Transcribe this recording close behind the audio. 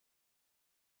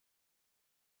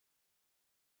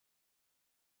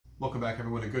Welcome back,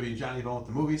 everyone, to Goody and Johnny Bone with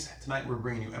the Movies. Tonight we're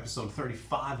bringing you episode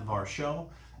 35 of our show,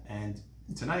 and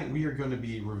tonight we are going to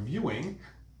be reviewing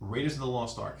Raiders of the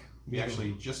Lost Ark. We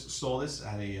actually just saw this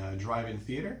at a drive-in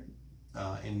theater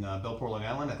in Bellport, Long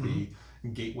Island at the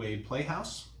Gateway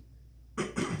Playhouse.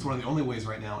 It's one of the only ways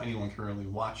right now anyone can really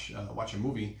watch a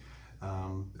movie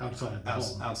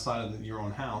outside of your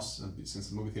own house, since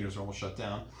the movie theaters are all shut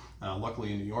down.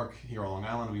 Luckily in New York, here on Long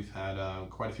Island, we've had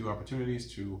quite a few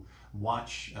opportunities to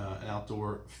watch an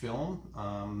outdoor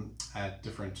film at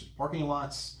different parking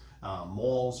lots.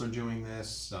 Malls are doing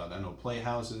this. I know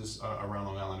playhouses around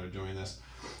Long Island are doing this.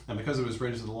 And because it was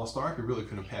Raiders of the Lost Ark, we really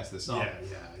couldn't pass this up.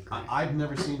 Yeah, I agree. I've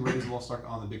never seen Raiders of the Lost Ark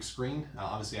on the big screen.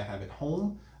 Obviously, I have it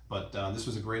home. But this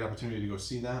was a great opportunity to go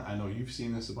see that. I know you've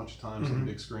seen this a bunch of times on the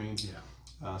big screen.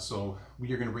 Yeah. So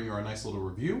we are going to bring you our nice little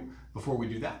review. Before we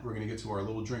do that, we're going to get to our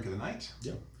little drink of the night.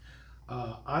 Yeah.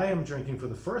 I am drinking for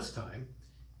the first time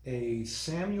a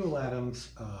Samuel Adams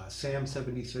Sam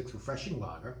 76 Refreshing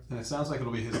Lager. And it sounds like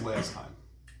it'll be his last time.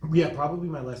 Yeah, probably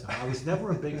my last time. I was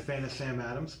never a big fan of Sam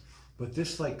Adams, but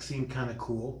this seemed kind of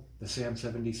cool, the Sam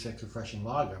 76 Refreshing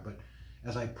Lager. But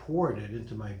as I poured it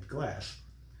into my glass,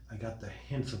 I got the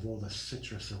hints of all the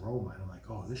citrus aroma, and I'm like,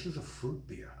 oh, this is a fruit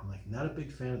beer. I'm like, not a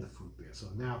big fan of the fruit beer. So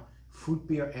now, fruit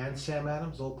beer and Sam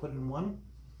Adams all put in one?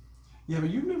 Yeah, but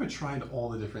you've never tried all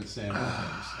the different Sam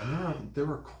Adams. And there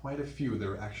were quite a few that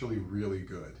were actually really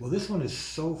good. Well, this one is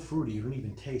so fruity, you don't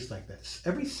even taste like that.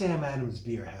 Every Sam Adams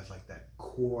beer has like that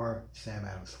core Sam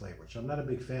Adams flavor, which I'm not a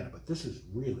big fan of, but this is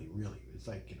really, really, it's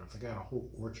like I got a whole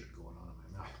orchard going on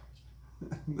in my mouth.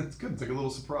 That's good. It's like a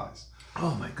little surprise.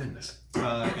 Oh my goodness.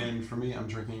 And for me, I'm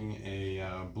drinking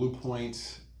a Blue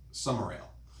Point Summer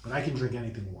Ale. But I can drink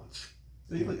anything once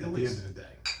at the end of the day.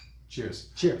 Cheers.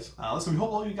 Cheers. Listen, we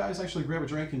hope all you guys actually grab a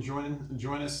drink and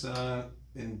join us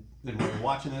when you're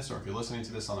watching this, or if you're listening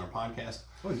to this on our podcast.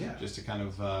 Oh yeah. Just to kind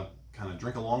of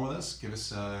drink along with us. Give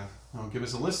us a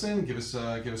listen. Give us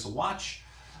a watch.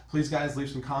 Please, guys,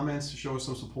 leave some comments to show us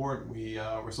some support.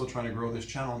 We're still trying to grow this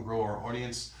channel and grow our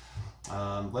audience.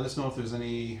 Let us know if there's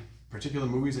any particular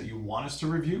movies that you want us to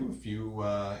review. If you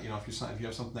have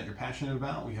something that you're passionate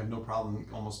about, we have no problem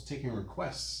almost taking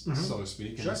requests, so to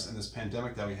speak. Sure. In this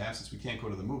pandemic that we have, since we can't go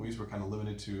to the movies, we're kind of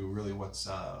limited to really what's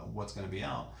going to be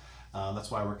out. That's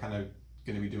why we're kind of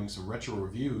going to be doing some retro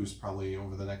reviews probably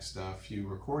over the next few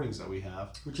recordings that we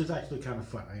have. Which is actually kind of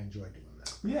fun. I enjoy doing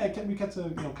that. Yeah, we get to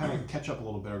kind of catch up a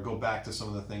little bit, or go back to some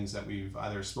of the things that we've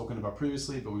either spoken about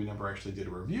previously, but we never actually did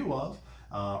a review of.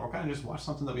 Or kind of just watch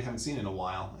something that we haven't seen in a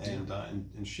while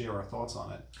and share our thoughts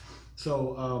on it.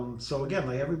 So again,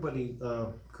 like everybody,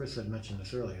 Chris had mentioned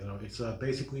this earlier. It's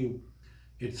basically,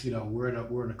 we're in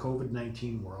a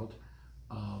COVID-19 world,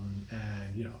 and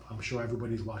I'm sure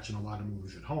everybody's watching a lot of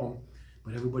movies at home,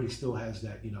 but everybody still has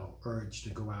that urge to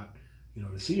go out,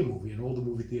 to see a movie, and all the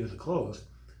movie theaters are closed.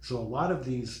 So a lot of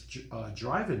these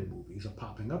drive-in movies are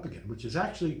popping up again, which is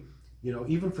actually,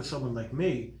 even for someone like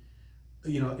me.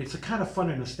 It's a kind of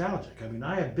fun and nostalgic. I mean,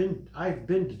 I've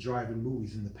been to drive-in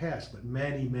movies in the past, but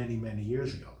many, many, many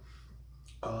years ago.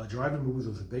 Drive-in movies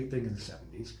was a big thing in the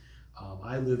 70s.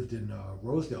 I lived in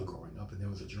Rosedale growing up, and there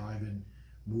was a drive-in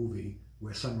movie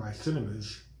where Sunrise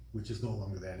Cinemas, which is no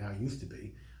longer there now, used to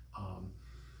be.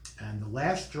 And the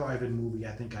last drive-in movie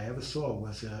I think I ever saw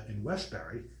was in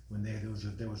Westbury, when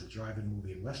there was a drive-in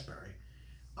movie in Westbury.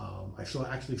 I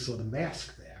actually saw The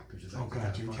Mask there, which is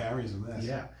Jim Carrey's a mess.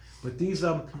 Yeah. But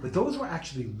but those were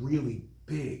actually really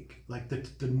big. Like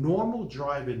the normal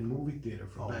drive-in movie theater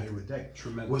from back in the day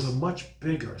was a much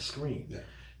bigger screen. Yeah.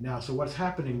 Now, so what's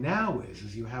happening now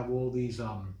is you have all these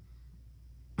I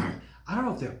don't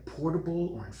know if they're portable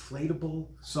or inflatable.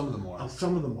 Some of them are.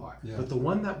 Some of them are. Yeah. But the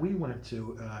one that we went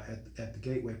to at the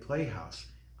Gateway Playhouse,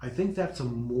 I think that's a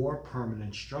more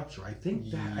permanent structure. I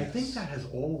think that has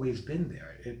always been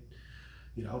there.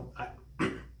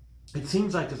 It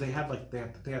seems like, because they have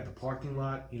the parking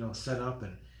lot, set up,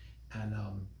 and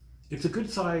it's a good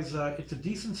size, it's a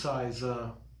decent size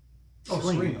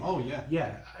screen. Oh yeah.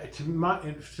 Yeah.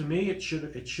 To me, it should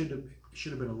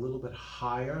have been a little bit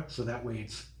higher, so that way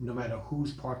it's, no matter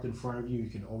who's parked in front of you, you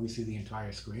can always see the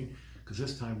entire screen. Because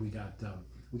this time we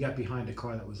got behind a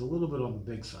car that was a little bit on the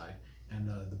big side, and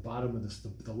the bottom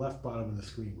of the left bottom of the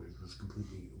screen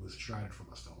was shrouded from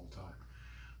us the whole time.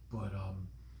 But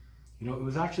it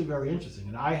was actually very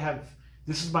interesting, and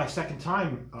this is my second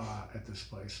time at this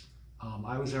place.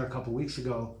 I was there a couple weeks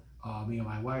ago, me and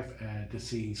my wife, to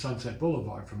see Sunset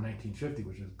Boulevard from 1950,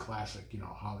 which is a classic,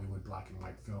 Hollywood black and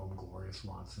white film. Gloria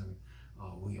Swanson,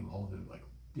 William Holden,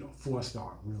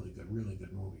 4-star, really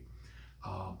good movie.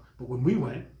 But when we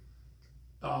went,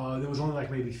 there was only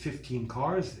maybe 15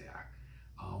 cars there.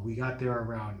 We got there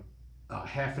around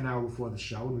half an hour before the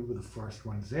show, and we were the first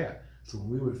ones there. So when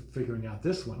we were figuring out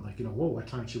this one, like, whoa, what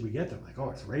time should we get there? Like, oh,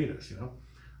 it's Raiders,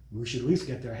 We should at least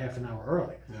get there half an hour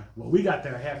early. Yeah. Well, we got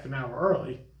there half an hour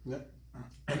early,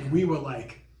 and we were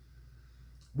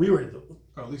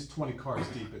or at least 20 cars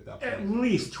deep at that point. at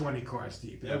least 20 cars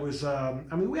deep. Yeah. It was,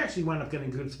 we actually wound up getting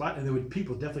a good spot, and there were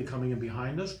people definitely coming in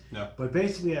behind us. Yeah. But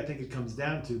basically, I think it comes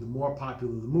down to the more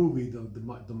popular the movie,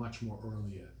 the much more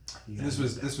earlier. And this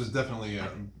was definitely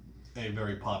a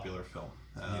very popular film,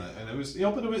 and it was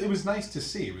but it was nice to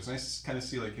see. It was nice to kind of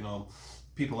see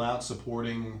people out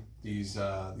supporting these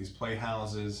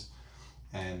playhouses.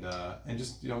 And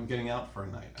just getting out for a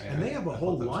night. And they have a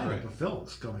whole lineup of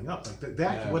films coming up.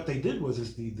 Like what they did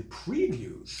was the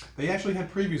previews. They actually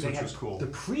had previews, which was cool. The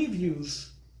previews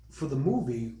for the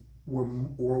movie were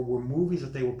movies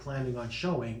that they were planning on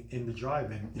showing in the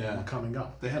drive-in and were coming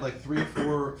up. They had like 3 or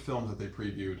 4 films that they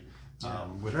previewed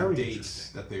with the dates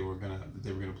that they were gonna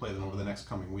play them over the next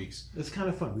coming weeks. It's kind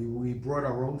of fun. We brought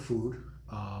our own food.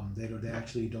 They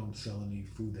actually don't sell any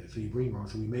food there, so you bring your own.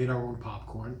 So we made our own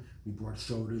popcorn. We brought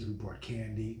sodas. We brought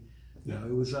candy.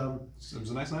 It was a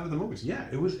nice night at the movies. Yeah,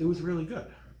 it was really good.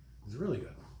 It was really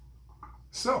good.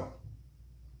 So,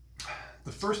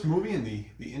 the first movie in the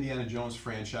Indiana Jones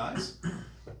franchise,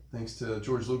 thanks to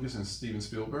George Lucas and Steven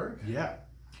Spielberg. Yeah.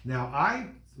 Now I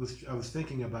was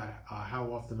thinking about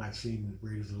how often I've seen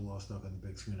Raiders of the Lost Ark on the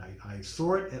big screen. I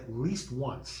saw it at least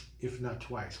once, if not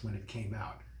twice, when it came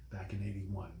out back in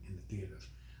 '81 in the theaters,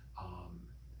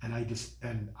 and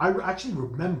I actually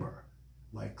remember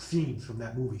like scenes from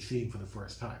that movie seeing for the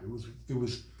first time. It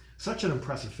was such an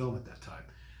impressive film at that time,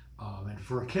 and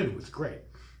for a kid it was great.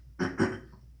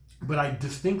 But I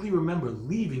distinctly remember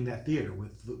leaving that theater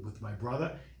with my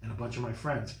brother and a bunch of my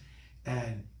friends,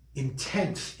 and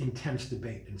intense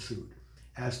debate ensued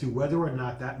as to whether or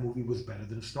not that movie was better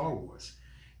than Star Wars.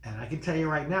 And I can tell you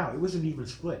right now, it was an even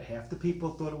split. Half the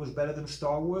people thought it was better than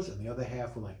Star Wars, and the other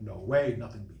half were like, no way,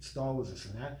 nothing beats Star Wars, this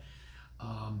and that.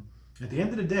 At the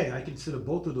end of the day, I consider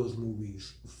both of those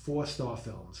movies 4-star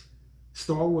films.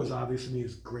 Star Wars obviously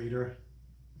is greater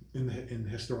in the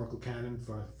historical canon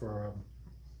for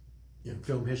in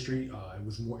film history. It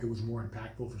was more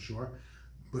impactful for sure.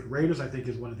 But Raiders, I think,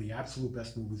 is one of the absolute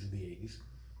best movies of the '80s.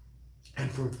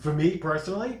 And for me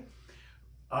personally,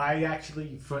 I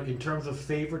actually, in terms of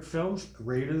favorite films,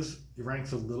 Raiders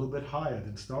ranks a little bit higher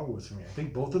than Star Wars for me. I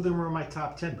think both of them are in my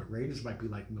top 10, but Raiders might be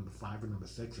like number 5 or number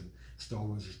 6, and Star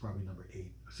Wars is probably number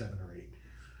 8, 7 or 8.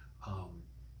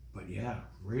 But yeah,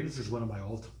 Raiders is one of my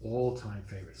all-time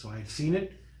favorites. So I had seen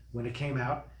it when it came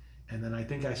out, and then I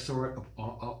think I saw it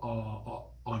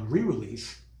on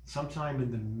re-release sometime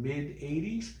in the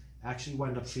mid-'80s. Actually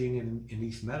wound up seeing it in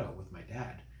East Meadow with my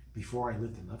dad before I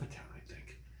lived in Levittown, I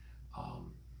think.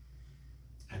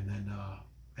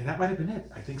 And that might have been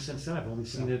it. I think since then I've only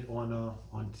seen it on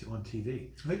TV.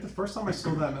 I think the first time I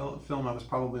saw that film, I was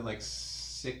probably like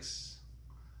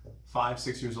 5,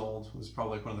 6 years old. It was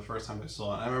probably like one of the first times I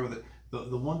saw it. And I remember that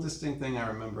the one distinct thing I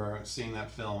remember seeing that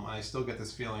film, and I still get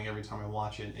this feeling every time I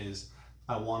watch it, is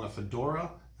I want a fedora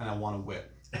and I want a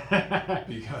whip.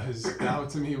 Because that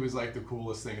to me was like the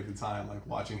coolest thing at the time, like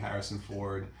watching Harrison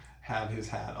Ford have his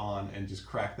hat on and just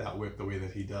crack that whip the way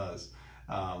that he does.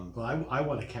 Well, I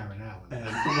want a Karen Allen.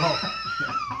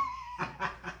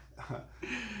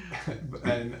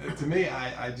 And to me,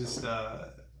 I just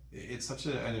it's such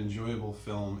an enjoyable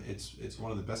film. It's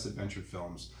one of the best adventure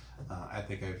films I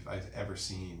think I've ever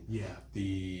seen. Yeah.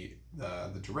 The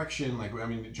direction,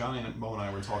 Johnny and Mo and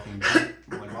I were talking like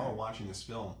while we're watching this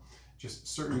film, just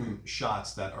certain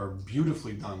shots that are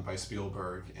beautifully done by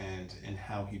Spielberg and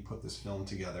how he put this film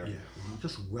together. Yeah,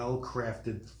 just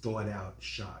well-crafted, thought-out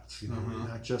shots.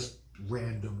 Not just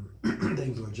random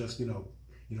things, or just not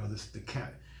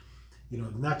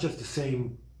just the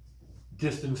same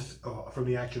distance from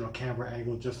the action or camera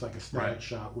angle, just like a static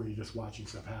shot where you're just watching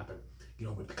stuff happen.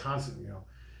 With the constant,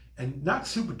 and not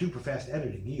super duper fast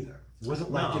editing either. It wasn't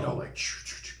like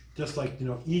just like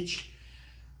each.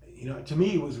 To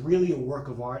me, it was really a work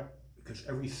of art because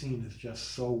every scene is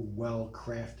just so well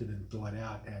crafted and thought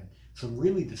out, and some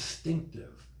really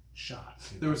distinctive shots.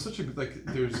 There was such a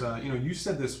there's you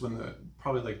said this when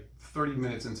probably like 30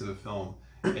 minutes into the film,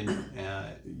 and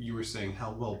you were saying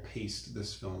how well paced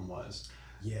this film was.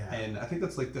 Yeah. And I think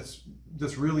that's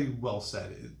really well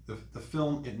said. The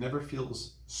film, it never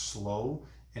feels slow,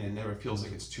 and it never feels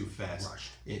like it's too fast.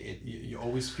 Rushed. You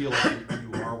always feel like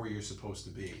you are where you're supposed to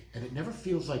be. And it never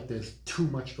feels like there's too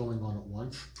much going on at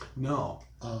once. No.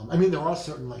 There are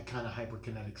certain kind of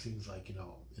hyperkinetic scenes,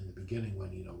 in the beginning when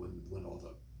when all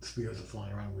the spears are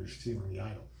flying around, we're stealing the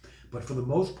idol. But for the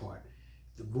most part,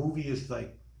 the movie is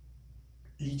like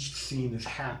each scene is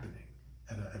happening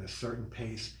at a certain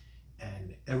pace,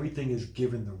 and everything is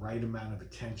given the right amount of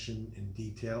attention and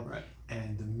detail. Right.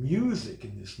 And the music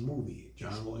in this movie,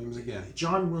 John Williams again.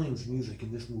 John Williams' music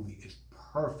in this movie is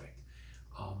perfect,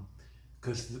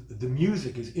 because the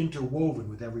music is interwoven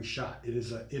with every shot. It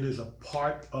is a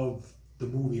part of the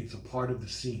movie. It's a part of the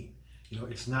scene. You know,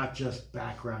 it's not just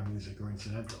background music or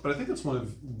incidental. But I think that's one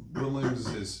of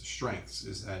Williams' strengths,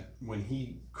 is that when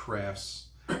he crafts,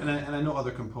 and I know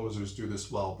other composers do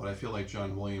this well, but I feel like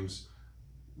John Williams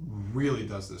really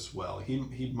does this well.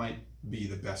 He might be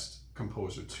the best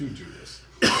composer to do this.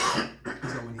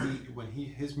 So when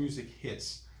his music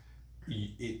hits,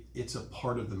 it's a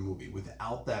part of the movie.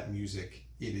 Without that music,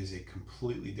 it is a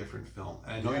completely different film.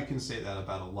 And I know you can say that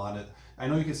about a lot of. I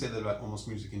know you can say that about almost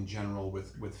music in general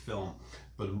with film,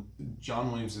 but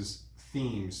John Williams's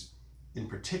themes, in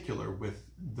particular, with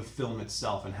the film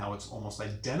itself and how it's almost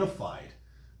identified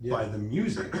by the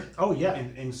music. Oh yeah,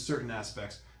 in certain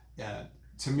aspects.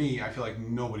 To me, I feel like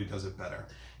nobody does it better.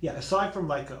 Yeah, aside from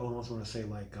like I almost want to say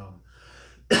like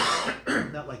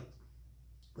not like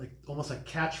almost like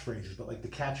catchphrases, but like the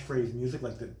catchphrase music,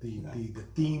 like the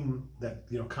theme that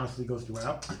constantly goes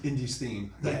throughout. Indy's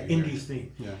theme. Yeah, Indy's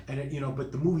theme. Yeah. And it,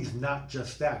 but the movie's not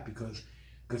just that, because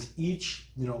each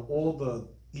all the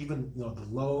even the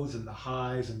lows and the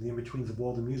highs and the in betweens of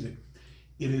all the music,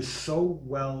 it is so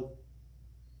well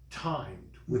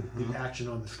timed with the action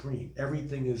on the screen.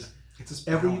 Everything is. It's just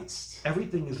balanced.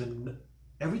 Everything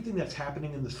that's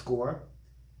happening in the score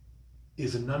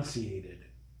is enunciated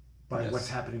by what's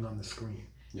happening on the screen.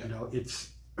 Yeah.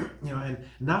 It's and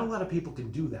not a lot of people can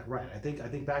do that right. I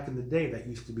think back in the day that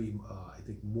used to be I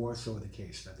think more so the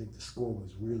case. I think the score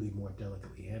was really more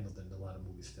delicately handled than a lot of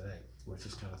movies today, where it's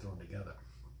just kind of thrown together.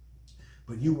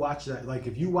 But you watch that, like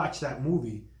if you watch that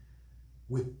movie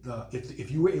with if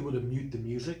you were able to mute the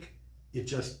music, it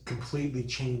just completely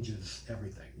changes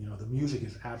everything. The music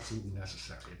is absolutely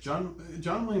necessary.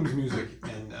 John Williams' music,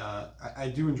 and I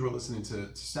do enjoy listening to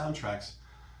soundtracks.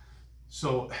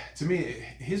 So to me,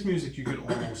 his music, you could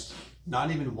almost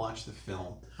not even watch the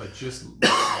film, but just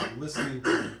listening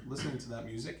to that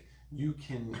music, you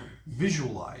can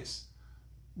visualize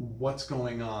what's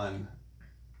going on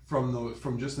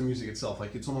from just the music itself.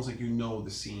 Like it's almost like the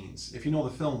scenes. If you know the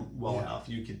film well enough,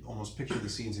 you could almost picture the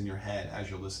scenes in your head as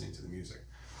you're listening to the music.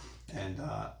 And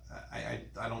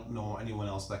I don't know anyone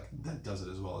else that does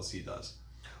it as well as he does.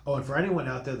 Oh, and for anyone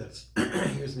out there that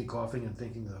hears me coughing and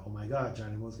thinking that, oh my God,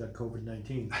 Johnny Will's got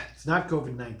COVID-19. It's not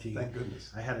COVID-19. Thank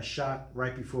goodness. I had a shot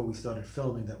right before we started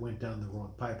filming that went down the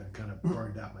wrong pipe and kind of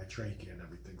burned out my trachea and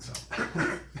everything. So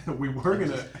we were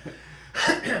gonna.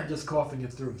 I'm just coughing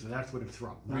it through, so that's what it's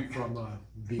from, not from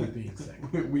being sick.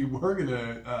 We were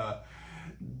gonna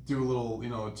do a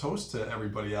little, toast to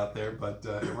everybody out there, but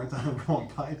it went down the wrong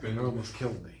pipe, and it almost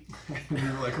killed me. And we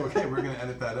were like, okay, we're gonna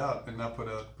edit that out and not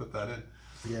put that in.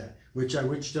 Yeah,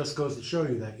 which just goes to show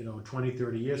you that 20,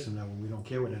 30 years from now, when we don't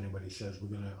care what anybody says,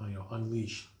 we're gonna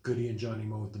unleash Goody and Johnny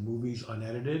Mo with the movies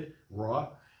unedited, raw.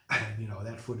 And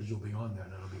that footage will be on there,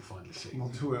 and it'll be fun to see. We'll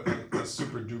do a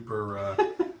super duper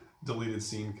deleted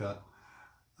scene cut.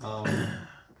 I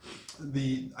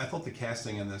thought the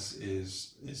casting in this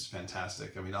is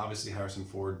fantastic. I mean, obviously Harrison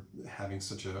Ford having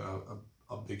such a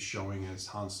big showing as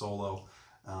Han Solo,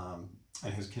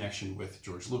 and his connection with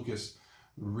George Lucas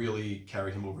really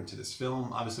carried him over into this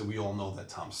film. Obviously, we all know that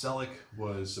Tom Selleck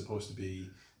was supposed to be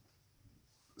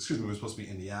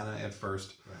Indiana at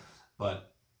first, right.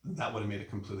 But that would have made a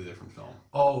completely different film.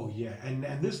 Oh yeah, and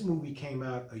this movie came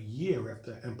out a year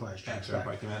after Empire Strikes Back.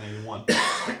 Empire came out in '81.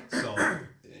 So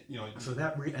So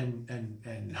that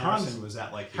and Harrison was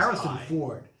at like his Harrison high.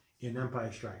 Ford in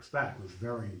Empire Strikes Back was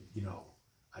very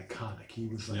iconic. He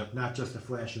was like not just a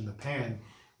flash in the pan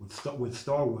with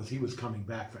Star Wars. He was coming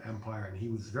back for Empire, and he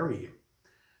was very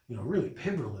really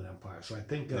pivotal in Empire. So I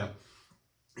think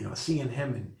seeing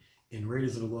him in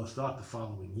Raiders of the Lost Ark the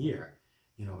following year.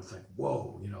 It's like,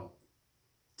 whoa,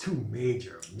 two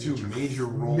major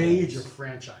roles. Major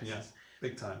franchises. Yeah,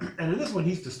 big time. And in this one,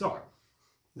 he's the star.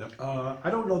 Yep. I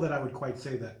don't know that I would quite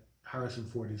say that Harrison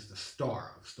Ford is the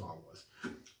star of Star Wars.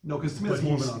 No, because to me it's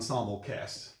more of an ensemble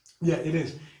cast. Yeah, it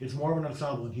is. It's more of an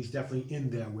ensemble, and he's definitely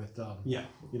in there with,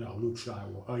 Luke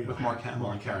Skywalker. With Mark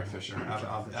Hamill and Carrie Fisher.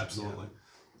 Absolutely.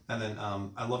 Yeah. And then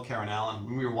I love Karen Allen.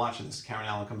 When we were watching this, Karen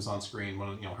Allen comes on screen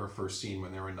when her first scene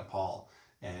when they were in Nepal.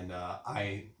 And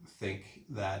I think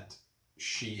that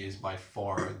she is by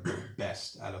far the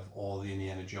best out of all the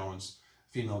Indiana Jones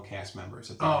female cast members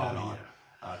that they had on,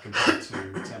 compared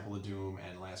to Temple of Doom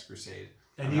and Last Crusade.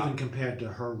 And even compared to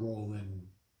her role in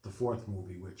the fourth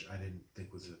movie, which I didn't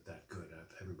think was that good.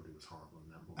 Everybody was horrible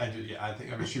in that movie. I do,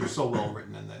 yeah. I mean, she was so well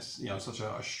written in this. You know, such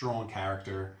a strong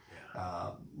character.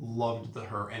 Loved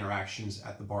her interactions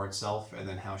at the bar itself, and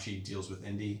then how she deals with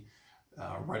Indy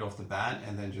right off the bat,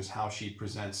 and then just how she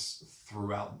presents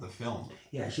throughout the film.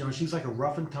 Yeah, she's like a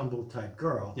rough and tumble type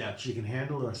girl. Yeah. She can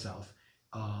handle herself,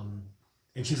 and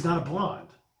she's not a blonde,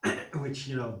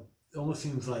 which almost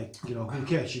seems like who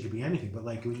cares? She could be anything. But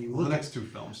like when you look the next two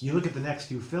films, you look at the next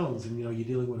two films, and you're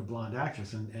dealing with a blonde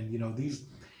actress, and these.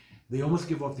 They almost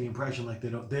give off the impression like they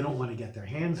don't want to get their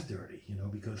hands dirty,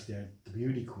 because they're the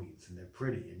beauty queens and they're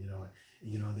pretty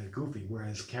and they're goofy.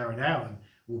 Whereas Karen Allen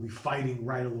will be fighting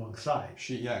right alongside.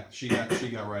 She got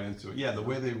right into it. Yeah, the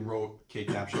way they wrote Kate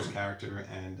Capshaw's character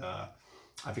and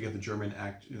I forget the German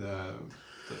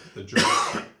the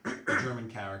German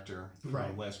character from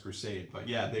Right. Last Crusade, but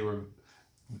yeah, they were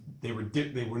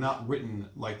not written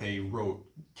like they wrote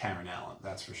Karen Allen.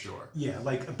 That's for sure. Yeah,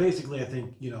 like basically, I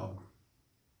think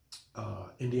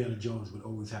Indiana Jones would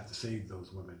always have to save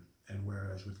those women, and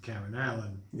whereas with Karen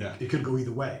Allen, it could go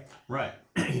either way. Right.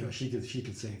 She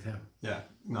could save him. Yeah.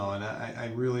 No, and I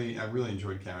really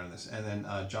enjoyed Karen in this, and then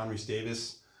John Rhys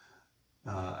Davis,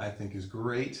 I think is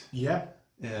great. Yeah.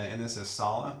 And this as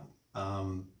Sala.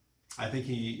 I think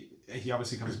he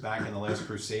obviously comes back in The Last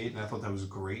Crusade, and I thought that was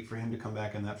great for him to come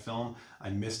back in that film. I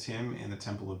missed him in The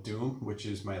Temple of Doom, which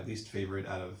is my least favorite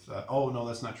out of. Oh no,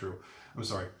 that's not true. I'm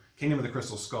sorry. Kingdom of the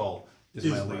Crystal Skull is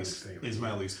my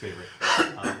least favorite,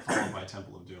 followed by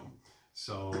Temple of Doom.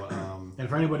 So. And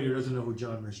for anybody who doesn't know who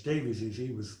John Rhys Davies is,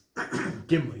 he was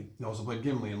Gimli. He also played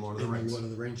Gimli in Lord of the Rings. Lord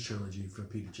of the Rings trilogy for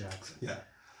Peter Jackson. Yeah.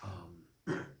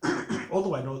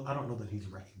 Although I don't know that he's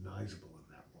recognizable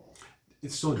in that role.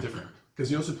 It's so different because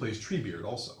he also plays Treebeard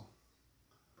also.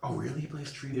 Oh really? He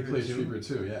plays Treebeard. He plays Treebeard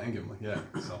too. Yeah, and Gimli. Yeah.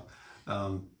 So,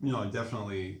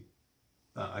 definitely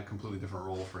a completely different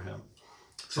role for him.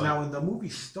 So now when the movie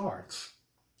starts,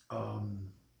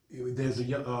 there's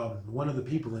one of the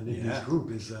people in his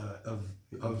group is a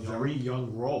very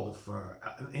young role for.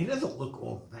 He doesn't look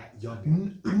all that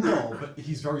young. No, but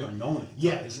he's very unknown.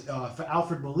 Yeah, for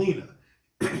Alfred Molina,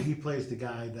 he plays the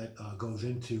guy that goes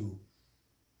into.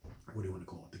 What do you want to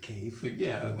call it? The cave?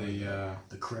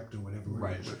 The crypt or whatever.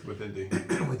 Right, with Indy.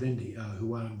 With Indy,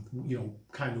 who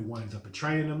kind of winds up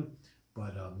betraying him,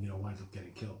 but winds up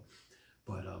getting killed.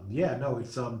 But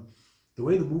it's the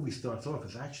way the movie starts off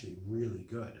is actually really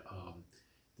good.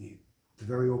 The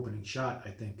very opening shot,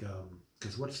 I think,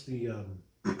 because what's the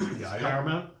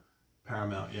Paramount?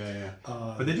 Paramount, yeah.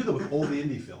 But they do that with all the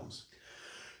Indy films.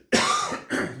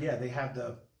 Yeah, they have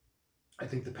I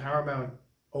think the Paramount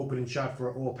opening shot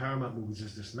for all Paramount movies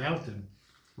is this mountain,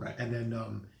 right? And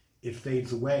then it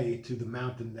fades away to the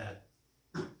mountain that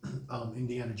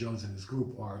Indiana Jones and his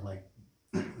group are like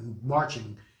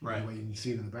marching. Right. Anyway, and you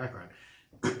see it in the background.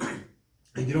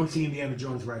 And you don't see Indiana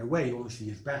Jones right away, you only see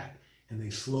his back. And they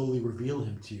slowly reveal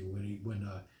him to you when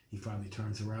he finally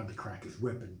turns around to crack his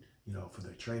whip and, for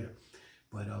the traitor.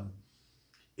 But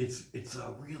it's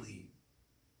a really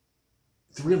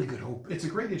good opening. It's a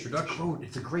great introduction.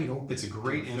 It's a great opening. It's a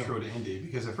great intro to Indy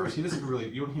because at first you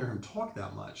don't hear him talk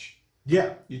that much.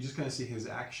 Yeah. You just kind of see his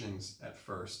actions at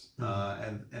first.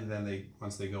 And then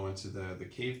once they go into the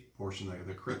cave portion,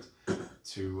 the crypt,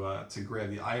 to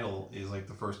grab the idol is like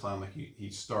the first time like he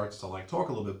starts to like talk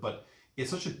a little bit, but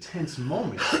it's such a tense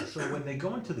moment. So when they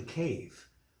go into the cave,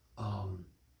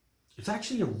 it's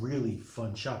actually a really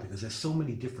fun shot because there's so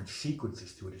many different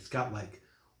sequences to it. It's got like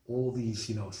all these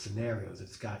scenarios.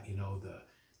 It's got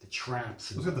the traps.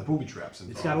 It's got the booby traps.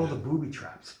 It's got all the booby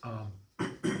traps.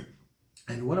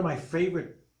 And one of my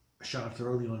favorite shots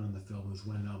early on in the film is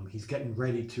when he's getting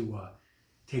ready to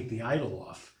take the idol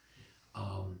off,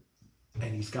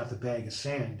 and he's got the bag of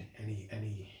sand, and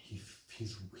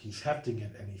he's hefting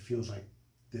it, and he feels like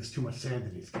there's too much sand in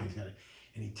it. He's got it,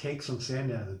 and he takes some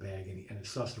sand out of the bag, and it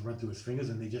starts to run through his fingers,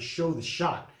 and they just show the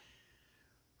shot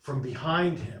from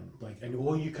behind him, and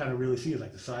all you kind of really see is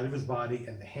like the side of his body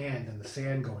and the hand and the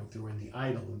sand going through, and the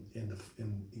idol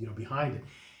in behind it.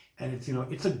 And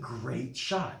it's a great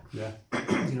shot. Yeah.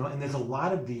 And there's a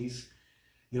lot of these,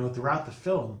 throughout the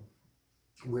film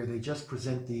where they just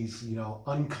present these,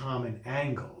 uncommon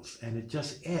angles, and it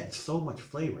just adds so much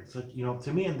flavor. So,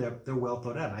 to me, and they're well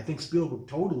thought out. And I think Spielberg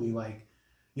totally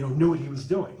knew what he was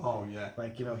doing. Oh yeah.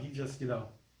 He just, No,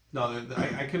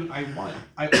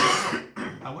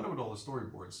 I wonder what all the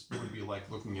storyboards would be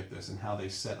like looking at this and how they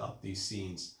set up these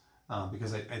scenes.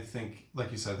 Because I think,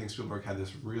 like you said, I think Spielberg had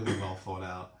this really well thought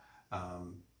out.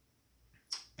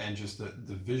 And just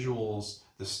the visuals,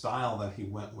 the style that he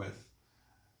went with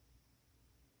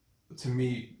to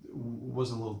me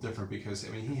was a little different because I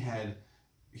mean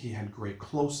he had great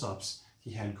close-ups,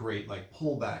 he had great like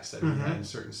pullbacks that he had in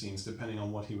certain scenes depending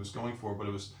on what he was going for, but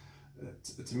it was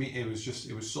to me it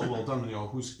was so well done. You know,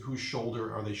 whose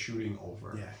shoulder are they shooting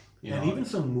over? Yeah. You And know? even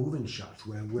some moving shots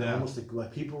where almost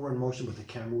like people were in motion, but the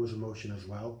camera was in motion as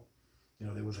well. You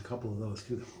know, there was a couple of those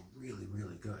too that were really,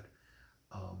 really good.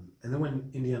 And then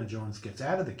when Indiana Jones gets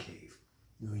out of the cave,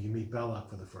 you know, you meet Belloc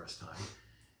for the first time,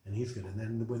 and he's good. And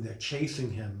then when they're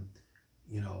chasing him,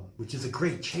 you know, which is a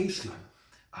great chase scene.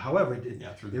 However,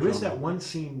 there is that one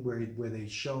scene where they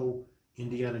show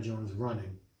Indiana Jones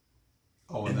running.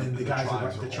 Oh, and then the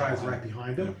tribe's are right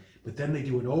behind him. Yeah. But then they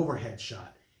do an overhead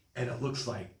shot, and it looks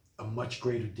like a much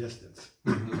greater distance.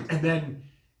 And then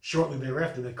shortly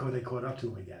thereafter, they caught up to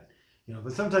him again. You know,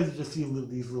 but sometimes you just see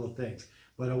these little things.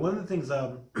 But one of the things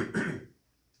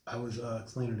I was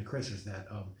explaining to Chris is that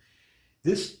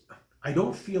I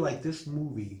don't feel like this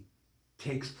movie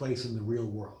takes place in the real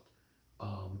world.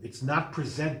 It's not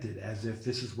presented as if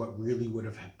this is what really would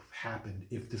have happened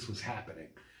if this was happening.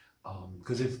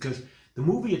 Because the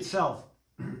movie itself,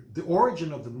 the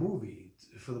origin of the movie,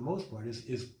 for the most part,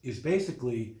 is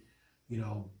basically, you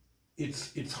know,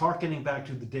 it's harkening back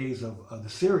to the days of the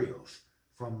serials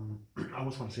from, I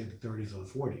almost want to say the 30s or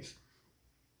the 40s,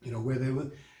 you know, where they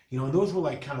were, you know, and those were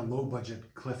like kind of low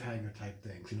budget cliffhanger type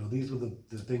things. You know, these were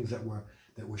the things that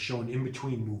were shown in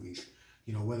between movies.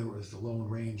 You know, whether it was the Lone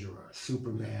Ranger or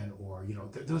Superman or, you know,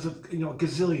 there was a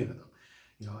gazillion of them,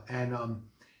 you know, and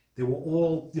they were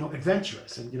all, you know,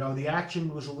 adventurous, and, you know, the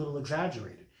action was a little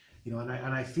exaggerated, you know, and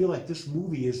I feel like this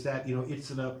movie is that, you know,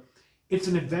 it's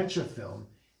an adventure film,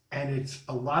 and it's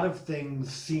a lot of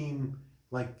things seem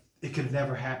like it could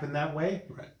never happen that way,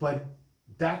 Right. but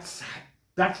that's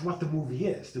what the movie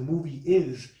is. The movie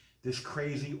is this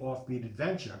crazy offbeat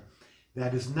adventure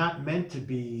that is not meant to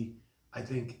be, I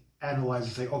think, analyzed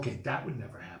and say, okay, that would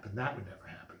never happen, that would never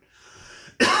happen.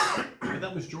 And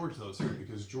that was George, though, too,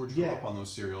 because George grew up on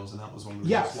those serials, and that was one of the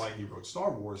reasons why he wrote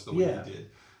Star Wars the way he did.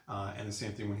 And the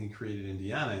same thing when he created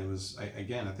Indiana. It was,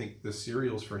 again, I think the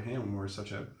serials for him were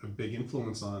such a big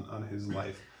influence on his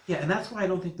life. Yeah, and that's why I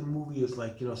don't think the movie is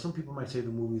like, you know, some people might say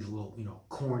the movie is a little, you know,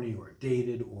 corny or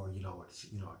dated, or, you know, it's,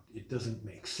 you know, it doesn't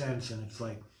make sense, and it's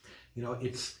like, you know,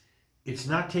 it's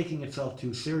not taking itself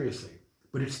too seriously,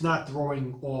 but it's not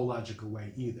throwing all logic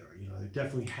away either. You know, it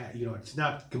definitely you know, it's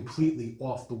not completely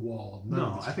off the wall.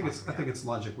 No, I think it's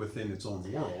logic within its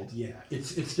own world. Yeah,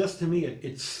 it's just, to me,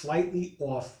 it's slightly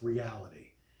off reality,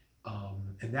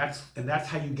 and that's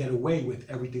how you get away with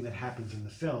everything that happens in the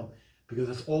film, because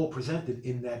it's all presented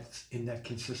in that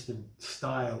consistent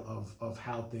style of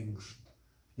how things,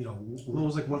 you know, Well, it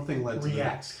was like one thing led to the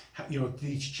next. You know,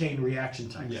 these chain reaction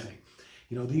type thing.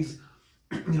 You know, these,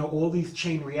 you know, all these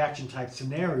chain reaction type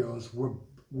scenarios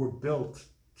were built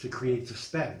to create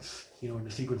suspense, you know, in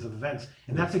the sequence of events,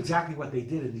 and that's exactly what they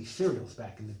did in these serials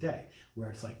back in the day, where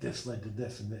it's like this led to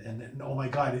this, and then, oh my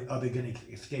God, are they going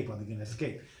to escape? Are they going to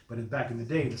escape? But back in the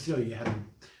day, the serial you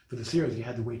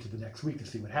had to wait to the next week to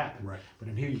see what happened. Right. But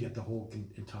in here, you get the whole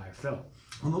entire film.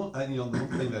 Well, you know, the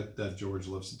one thing that George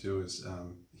loves to do is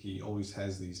he always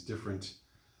has these different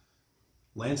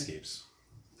landscapes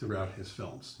throughout his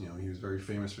films. You know, he was very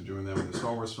famous for doing that with the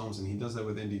Star Wars films, and he does that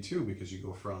with Indy too, because you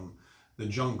go from the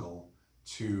jungle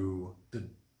to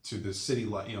the city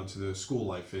life, you know, to the school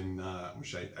life in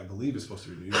which I believe is supposed to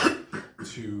be New York,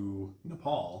 to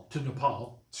Nepal,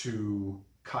 to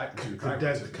Cairo,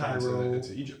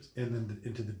 to Egypt, and then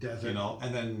into the desert. You know,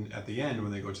 and then at the end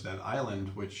when they go to that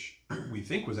island, which we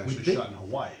think was actually shot in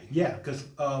Hawaii. Yeah, because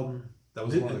that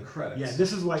was one of the credits. Yeah,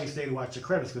 this is why you stay to watch the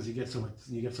credits, because you get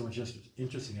so much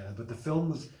interesting out of it. But the film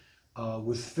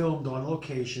was filmed on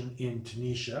location in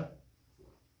Tunisia,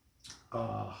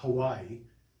 Hawaii.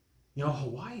 You know,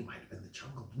 Hawaii might have been the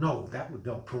jungle. No,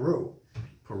 Peru.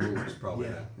 Peru was probably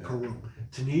Peru,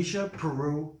 Tunisia,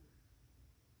 Peru,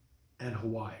 and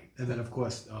Hawaii, and then of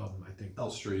course I think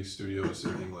Elstree Studios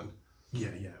in England. Yeah,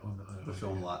 on the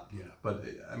film lot. Yeah, but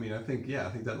I mean, I think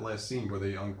that last scene where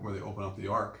they open up the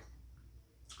Ark,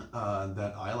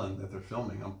 that island that they're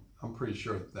filming, I'm pretty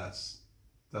sure that's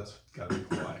got to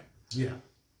be Hawaii. Yeah.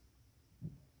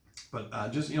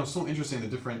 But just, you know, so interesting, the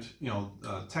different, you know,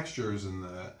 textures and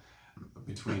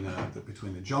between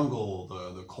the jungle,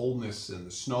 the coldness and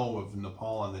the snow of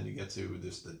Nepal, and then you get to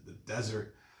the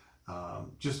desert.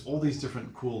 Just all these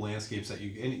different cool landscapes that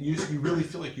you really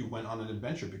feel like you went on an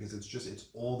adventure, because it's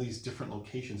all these different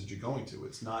locations that you're going to.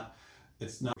 It's not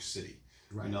city,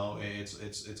 right? You know,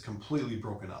 it's completely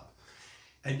broken up.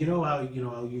 And you know how, you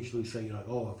know, I'll usually say, you know,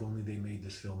 oh, if only they made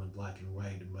this film in black and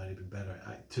white, it might have been better.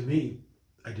 To me,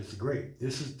 I disagree.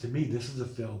 This is a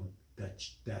film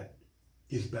that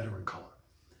is better in color.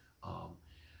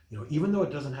 Even though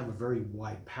it doesn't have a very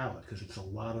wide palette, because it's a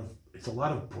lot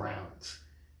of browns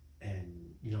and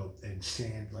and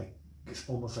sand, like it's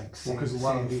almost like sand, because a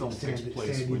lot of the film takes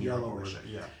place when you're over yellowish.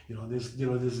 there. Yeah.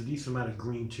 There's a decent amount of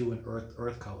green too and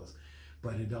earth colors,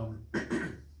 but it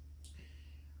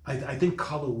I think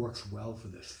color works well for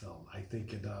this film. I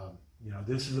think it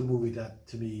this is a movie that,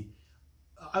 to me,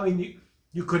 I mean,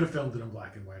 you could have filmed it in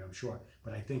black and white, I'm sure,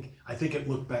 but I think it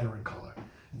looked better in color.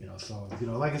 So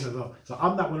like I said, so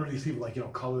I'm not one of these people like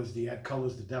color's the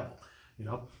devil.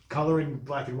 Color and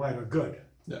black and white are good.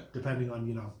 Yeah. Depending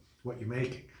on what you're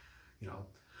making.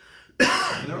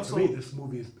 And For me, this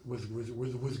movie was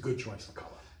a good choice of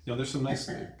color. There's some nice,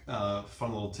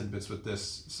 fun little tidbits with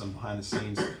this. Some behind the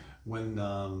scenes when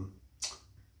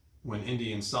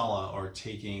Indy and Sala are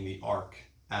taking the Ark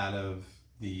out of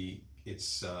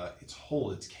its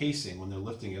casing, when they're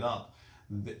lifting it up,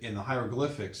 in the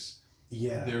hieroglyphics.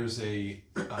 Yeah. There's a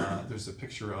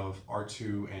picture of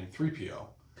R2 and 3PO.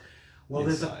 Well,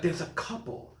 there's a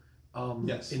couple.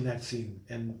 Yes. In that scene,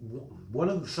 and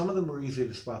some of them were easier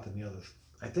to spot than the others.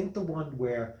 I think the one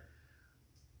where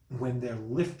when they're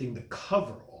lifting the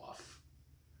cover off,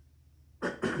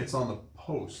 it's on the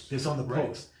post. It's on the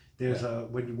post. There's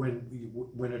when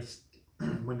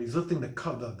he's lifting the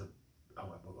cover, I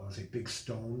want to say big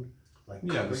stone.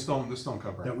 The stone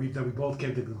cover. That we both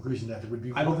came to the conclusion that it would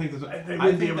be. I don't think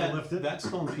I think that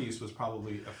stone piece was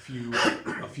probably a few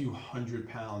hundred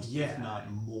pounds, if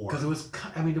not more. Because it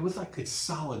was like it's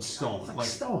solid stone, like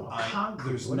stone,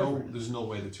 concrete. There's no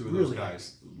way the two of those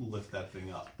guys lift that thing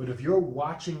up. But if you're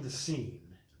watching the scene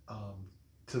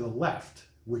to the left,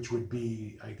 which would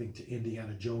be, I think, to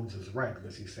Indiana Jones's right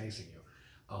because he's facing you,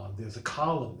 there's a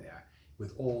column there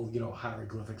with all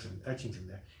hieroglyphics and etchings in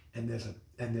there. And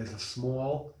there's a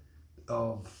small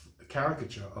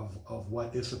caricature of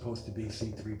what is supposed to be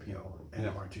C-3PO and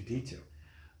R2-D2.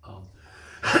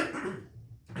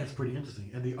 That's pretty interesting.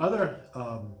 And the other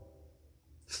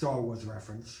Star Wars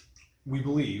reference, we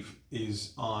believe,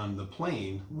 is on the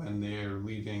plane when they're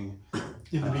leaving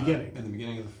in the beginning. In the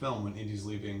beginning of the film, when Indy's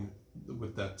leaving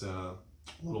with that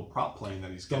little prop plane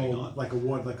that he's getting on, like a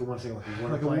water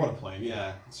plane.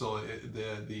 Yeah. So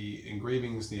the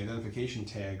engravings, the identification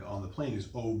tag on the plane is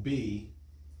OB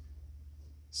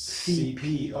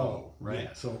CPO, right?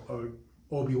 Yeah. So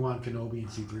Obi-Wan Kenobi and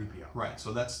C-3PO. Right.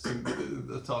 So that's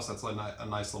to us, that's like a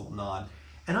nice little nod.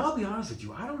 And I'll be honest with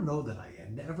you, I don't know that I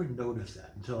had never noticed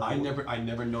that until I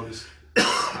never noticed.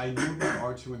 I knew about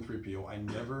R2 and 3PO. I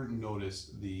never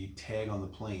noticed the tag on the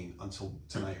plane until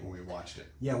tonight when we watched it.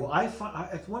 Yeah, well,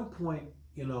 at one point,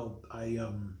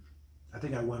 I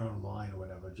think I went online or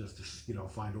whatever just to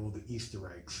find all the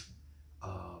Easter eggs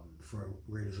for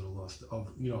Raiders of the Lost of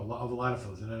a lot of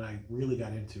films, and then I really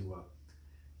got into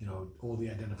all the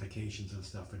identifications and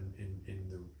stuff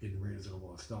in Raiders of the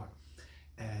Lost Ark,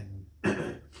 and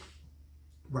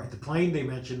right, the plane they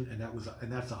mentioned, and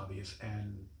that's obvious,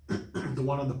 and the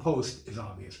one on the post is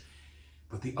obvious,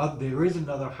 but there is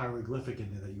another hieroglyphic in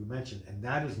there that you mentioned, and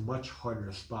that is much harder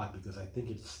to spot because I think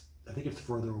it's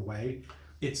further away.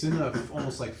 It's in a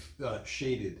almost like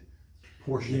shaded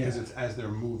portion because it's as they're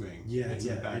moving. Yeah,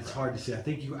 it's hard to see. I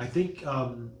think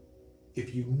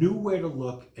if you knew where to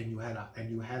look and you had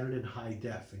it in high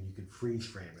def and you could freeze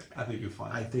frame it, I think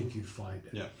you'd find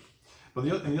it. Yeah, but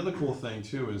the other cool thing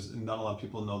too is, and not a lot of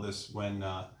people know this, when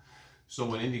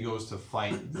Indy goes to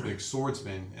fight the big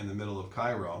swordsman in the middle of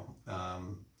Cairo,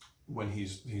 when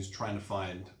he's trying to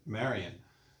find Marion,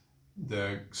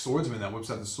 the swordsman that whips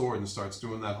out the sword and starts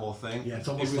doing that whole thing. Yeah, it's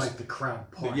almost like the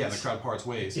crowd parts. The crowd parts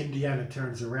ways. Indiana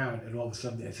turns around and all of a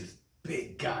sudden there's this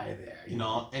big guy there.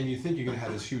 And you think you're going to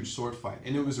have this huge sword fight.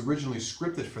 And it was originally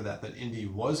scripted for that Indy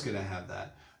was going to have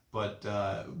that. But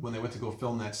when they went to go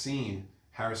film that scene,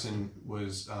 Harrison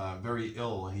was very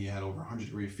ill. He had over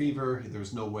 100-degree fever. There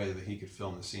was no way that he could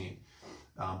film the scene.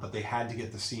 But they had to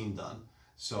get the scene done.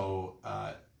 So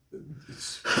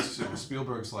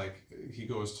Spielberg's like, he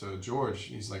goes to George,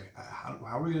 he's like, how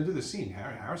are we going to do this scene?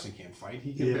 Harrison can't fight.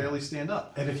 He can barely stand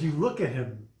up. And if you look at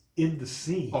him in the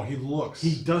scene,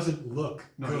 he doesn't look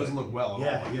good. He doesn't look well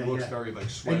at all. He looks very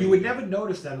sweaty. And you would never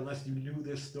notice that unless you knew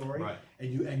this story. Right.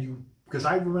 And you because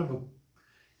I remember,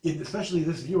 especially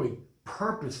this viewing,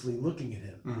 purposely looking at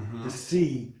him to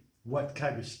see what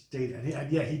kind of state, and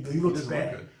he looks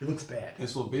bad. He looks bad. And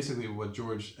so basically, what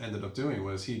George ended up doing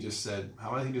was he just said,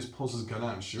 "How about he just pulls his gun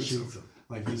out and shoots him?"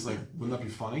 Like he's like, "Wouldn't that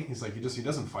be funny?" He's like, he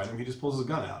doesn't fight him. He just pulls his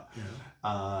gun out.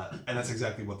 Yeah. And that's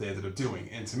exactly what they ended up doing.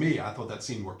 And to me, I thought that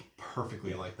scene worked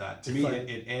perfectly like that. To me,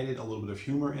 it added a little bit of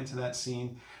humor into that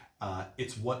scene.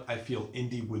 It's what I feel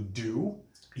Indy would do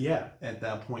Yeah, at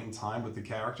that point in time with the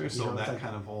character. So it's that like,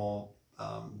 kind of all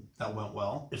that went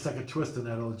well. it's like a twist in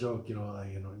that old joke,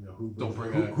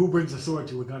 who brings a sword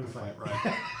to a gunfight,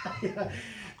 Right. Yeah.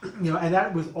 And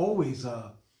that was always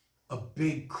a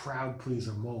big crowd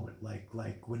pleaser moment. Like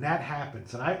when that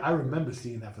happens, and I remember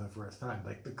seeing that for the first time.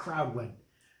 Like the crowd went,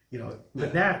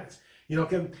 bananas. You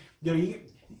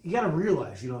got to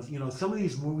realize, some of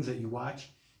these movies that you watch,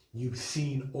 you've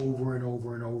seen over and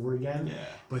over and over again. Yeah.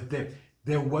 But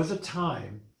there was a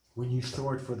time when you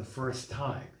saw it for the first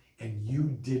time and you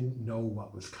didn't know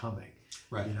what was coming.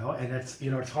 Right. And it's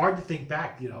it's hard to think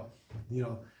back.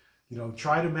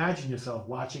 Try to imagine yourself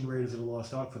watching Raiders of the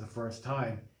Lost Ark for the first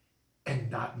time and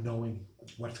not knowing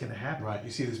what's going to happen. Right.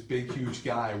 You see this big, huge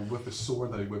guy with a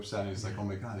sword that he whips out, and he's like, "Oh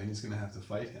my God!" And he's going to have to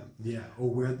fight him. Yeah. Or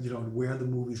where the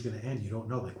movie's going to end. You don't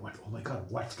know. Like, what? Oh my God!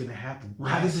 What's going to happen?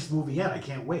 Right. How does this movie end? I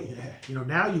can't wait. Yeah.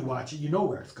 Now you watch it. You know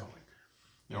where it's going.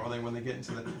 Or when they get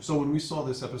into the. So when we saw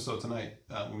this episode tonight,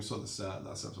 when we saw this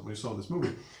when we saw this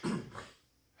movie,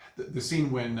 the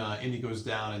scene when Indy goes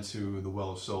down into the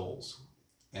Well of Souls,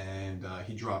 and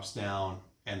he drops down,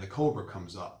 and the Cobra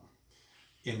comes up.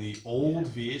 In the old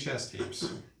VHS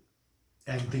tapes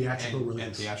and theatrical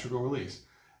release,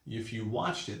 if you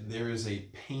watched it, there is a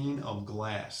pane of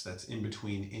glass that's in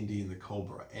between Indy and the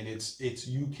Cobra, and it's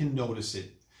you can notice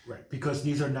it. Right, because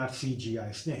these are not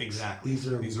CGI snakes. Exactly, these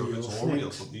are it's all real,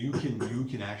 so you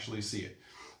can actually see it.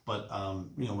 But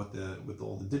with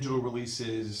all the digital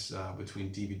releases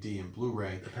between DVD and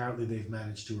Blu-ray, apparently they've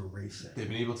managed to erase it. They've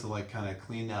been able to kind of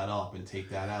clean that up and take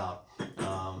that out.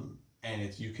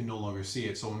 And you can no longer see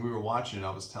it. So when we were watching it,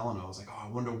 I was telling him, I was like, "Oh, I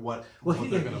wonder what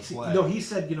they're going to play." He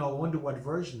said, "I wonder what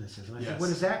version this is." And I said, "What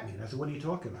does that mean?" I said, "What are you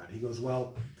talking about?" He goes,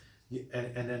 "Well,"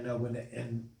 and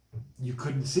then you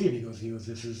couldn't see it. He goes,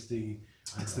 "This is the."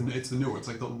 It's the newer. It's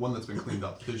like the one that's been cleaned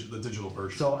up, the digital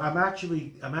version. So I'm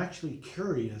actually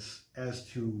curious as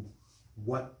to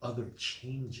what other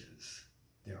changes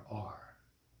there are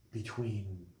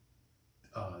between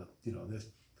this.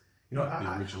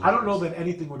 I don't know that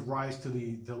anything would rise to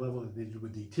the level that they did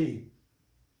with DT,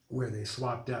 where they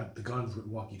swapped out the guns with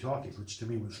walkie-talkies, which to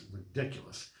me was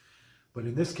ridiculous. But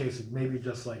in this case, it may be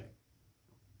just like,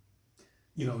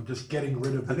 just getting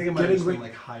rid of. I think it might have been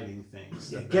like hiding things.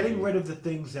 Yeah, getting rid of the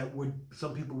things that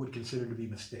some people would consider to be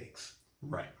mistakes.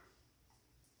 Right.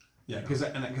 Yeah, because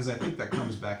I think that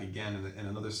comes back again in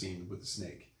another scene with the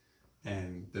snake,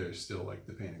 and there's still like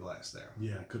the pane of glass there.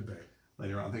 Yeah, it could be.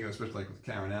 Later on, I think especially like with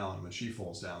Karen Allen, when she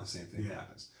falls down, the same thing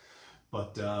happens.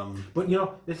 But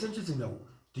it's interesting though.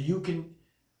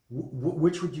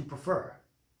 Which would you prefer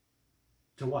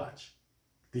to watch?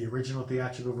 The original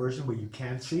theatrical version where you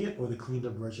can see it, or the cleaned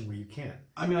up version where you can't?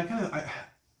 I mean,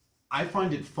 I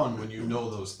find it fun when you know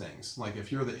those things. Like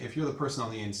if you're the person on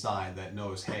the inside that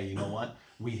knows, hey, you know what?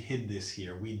 We hid this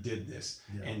here. We did this,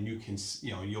 and you can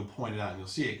you'll point it out and you'll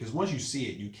see it, because once you see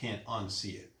it, you can't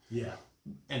unsee it. Yeah.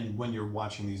 And when you're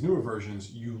watching these newer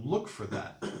versions, you look for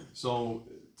that. So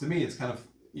to me, it's kind of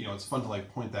it's fun to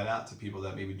like point that out to people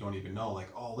that maybe don't even know. Like,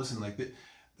 oh, listen,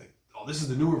 this is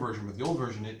the newer version, but the old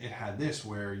version it had this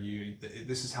where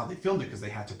this is how they filmed it because they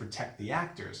had to protect the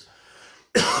actors.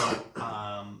 So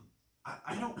I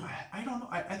don't know.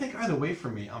 I think either way for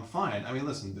me, I'm fine. I mean,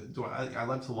 listen, I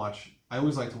like to watch. I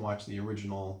always like to watch the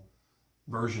original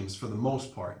versions for the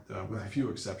most part, with a few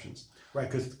exceptions. Right,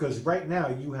 because right now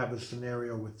you have a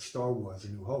scenario with Star Wars: A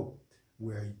New Hope,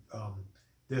 where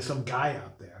there's some guy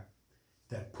out there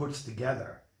that puts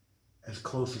together as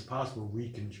close as possible,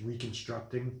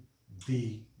 reconstructing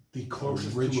the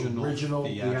closest original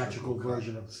theatrical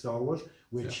version of Star Wars,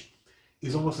 which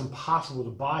is almost impossible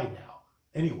to buy now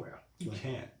anywhere. You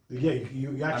can't. Yeah,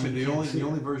 you actually. I mean, the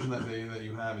only version that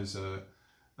you have is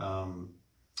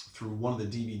through one of the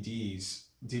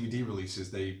DVD releases.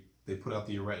 They put out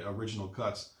the original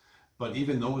cuts, but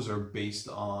even those are based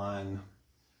on.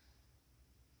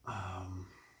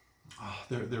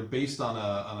 They're based on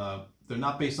a. They're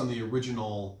not based on the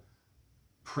original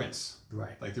prints.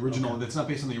 Right. Like the original. Okay. It's not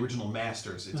based on the original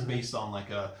masters. It's based on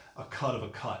like a cut of a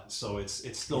cut. So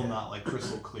it's still not like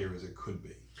crystal clear as it could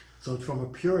be. So from a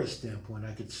purist standpoint,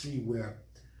 I could see where,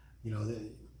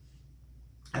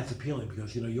 that's appealing,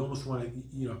 because you almost want to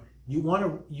you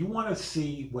want to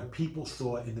see what people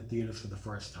saw in the theaters for the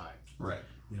first time. Right.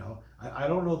 I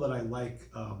don't know that I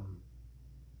like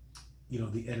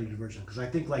the edited version, because I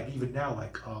think like even now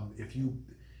if you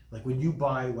when you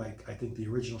buy I think the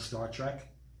original Star Trek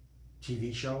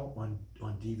TV show on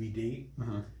DVD,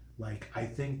 I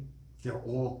think they're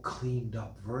all cleaned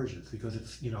up versions because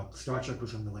it's, Star Trek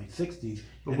was in the late 60s,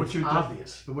 But and what's it's your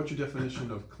obvious. But what's your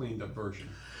definition of cleaned up version?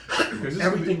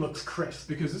 Everything looks crisp.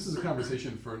 Because this is a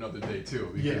conversation for another day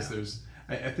too. Because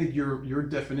Yeah. I think your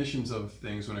definitions of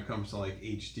things when it comes to like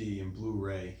HD and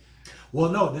Blu-ray. Well,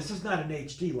 no, this is not an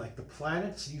HD. Like the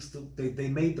planets they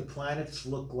made the planets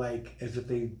look like as if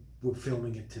they were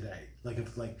filming it today. Like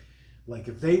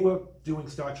if they were doing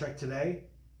Star Trek today,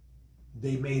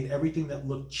 they made everything that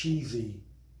looked cheesy.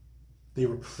 They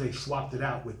swapped it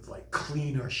out with like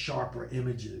cleaner, sharper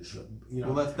images.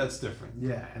 Well, that's different.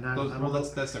 Yeah, and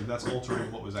that's different. That's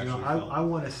altering what was actually filmed. I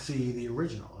want to see the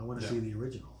original. Yeah. See the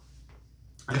original.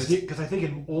 Because I think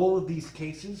in all of these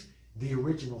cases, the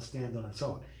original stands on its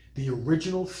own. The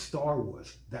original Star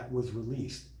Wars that was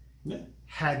released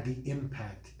had the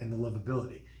impact and the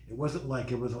livability. It wasn't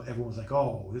like everyone was like,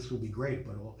 oh, this would be great,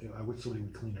 but I wish somebody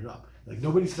would clean it up. Like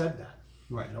nobody said that.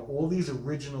 Right. All these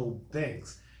original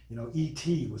things.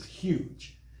 E.T. was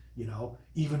huge.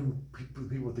 Even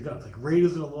people with the guns, like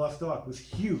Raiders of the Lost Ark was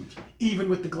huge, even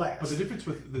with the glass. But the difference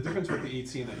with the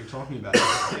 18 that you're talking about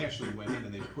is they actually went in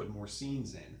and they put more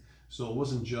scenes in. So it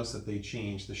wasn't just that they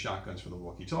changed the shotguns for the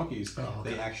walkie-talkies. Oh,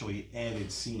 okay. They actually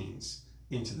added scenes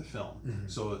into the film. Mm-hmm.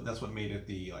 So that's what made it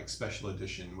the special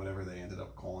edition, whatever they ended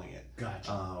up calling it.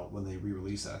 Gotcha. When they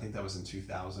re-released it, I think that was in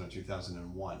 2000 or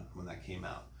 2001 when that came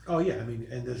out. Oh yeah, I mean,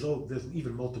 and there's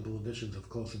even multiple editions of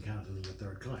Close Encounters of the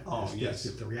Third Kind. There's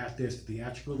the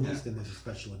theatrical release, then there's a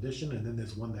special edition, and then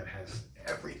there's one that has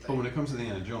everything. But when it comes to the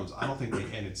Indiana Jones, I don't think they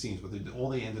added scenes. But all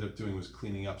they ended up doing was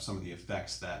cleaning up some of the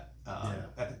effects that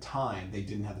at the time they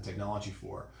didn't have the technology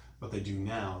for, but they do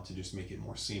now to just make it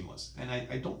more seamless. And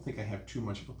I don't think I have too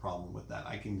much of a problem with that.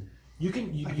 I can deal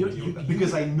with that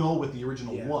because I know what the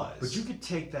original was. But you could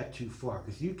take that too far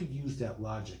because you could use that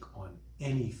logic on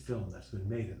any film that's been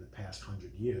made in the past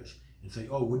 100 years and say,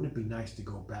 oh, wouldn't it be nice to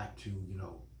go back to,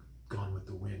 Gone with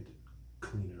the Wind and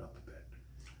clean it up a bit?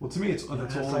 Well, to me, it's all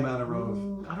a matter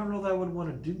of. I don't know that I would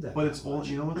want to do that. But it's all,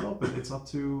 you know what though? But it's up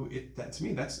to it. That to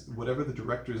me, that's whatever the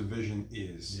director's vision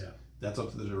is. Yeah. That's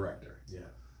up to the director. Yeah.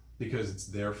 Because it's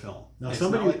their film. Now,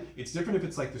 it's different if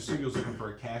it's like the studio's looking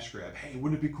for a cash grab. Hey,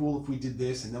 wouldn't it be cool if we did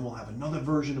this and then we'll have another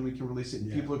version and we can release it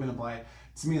and people are going to buy it?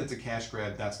 To me, that's a cash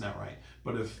grab. That's not right.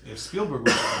 But if Spielberg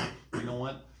was like, you know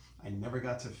what? I never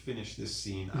got to finish this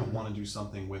scene. I want to do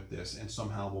something with this, and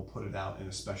somehow we'll put it out in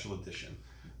a special edition.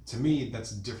 To me,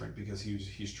 that's different because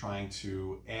he's trying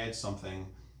to add something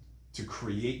to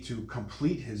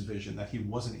complete his vision that he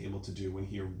wasn't able to do when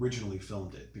he originally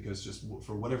filmed it, because just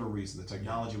for whatever reason, the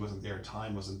technology wasn't there,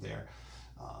 time wasn't there.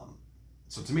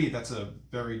 So to me, that's a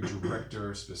very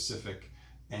director specific,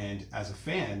 and as a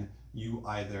fan, you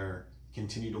either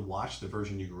continue to watch the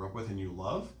version you grew up with and you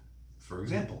love. For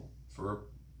example, for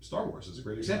Star Wars is a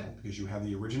great example because you have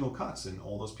the original cuts and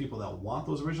all those people that want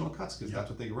those original cuts because that's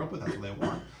what they grew up with, that's what they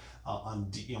want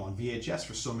on VHS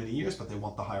for so many years, but they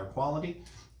want the higher quality.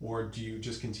 Or do you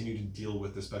just continue to deal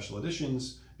with the special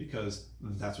editions because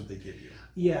that's what they give you?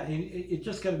 Yeah, and it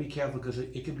just got to be careful because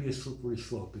it can be a slippery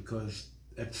slope because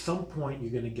at some point you're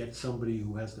going to get somebody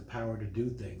who has the power to do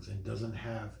things and doesn't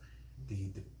have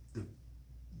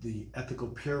the ethical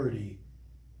purity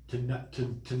to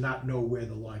not know where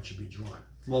the line should be drawn.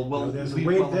 Well, there's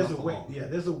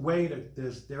a way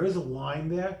there is a line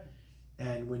there,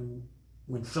 and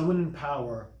when someone in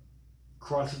power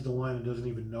crosses the line and doesn't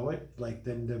even know it, like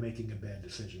then they're making a bad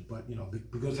decision. But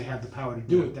because they have the power to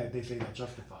do it, that they say that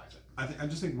justifies it. I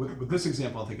just think with this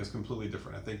example, I think it's completely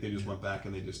different. I think they just went back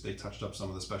and they touched up some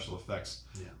of the special effects,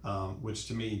 which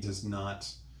to me does not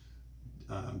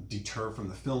deter from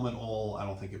the film at all. I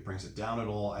don't think it brings it down at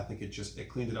all. I think it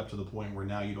cleaned it up to the point where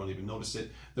now you don't even notice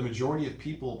it. The majority of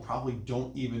people probably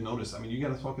don't even notice. I mean, you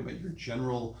got to talk about your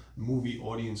general movie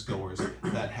audience goers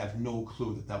that have no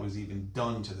clue that was even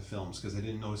done to the films because they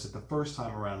didn't notice it the first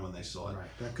time around when they saw it. Right.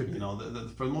 That could be.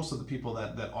 For most of the people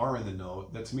that are in the know,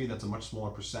 that to me that's a much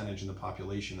smaller percentage in the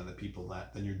population than the people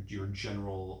than your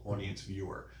general audience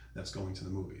viewer that's going to the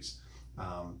movies.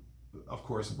 Of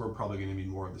course, we're probably going to be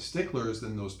more of the sticklers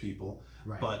than those people.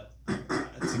 Right. But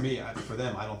to me, for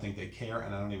them, I don't think they care,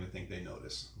 and I don't even think they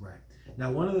notice. Right.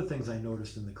 Now, one of the things I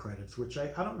noticed in the credits, which I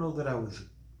don't know that I was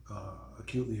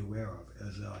acutely aware of,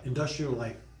 is Industrial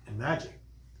Light and Magic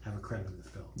have a credit in the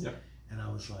film. Yeah. And I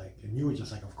was like, and you were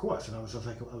just like, of course. And I was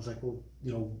like, well,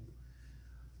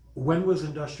 when was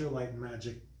Industrial Light and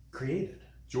Magic created?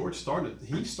 George started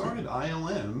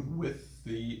ILM with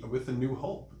the New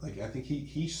Hope. Like I think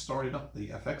he started up the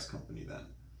FX company then.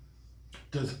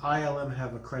 Does ILM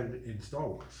have a credit in Star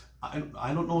Wars? I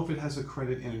don't know if it has a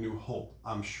credit in A New Hope.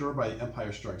 I'm sure by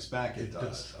Empire Strikes Back it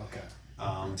does. Okay.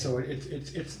 So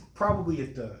it's probably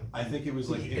at the I think it was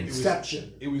like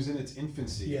inception. It was in its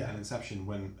infancy Yeah. and inception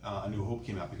when A New Hope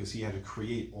came out, because he had to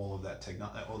create all of that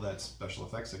all that special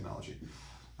effects technology.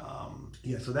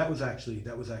 Yeah, so that was actually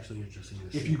interesting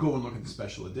to see. If you go and look at the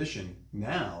special edition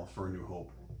now for A New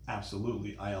Hope,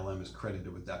 absolutely ILM is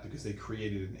credited with that because they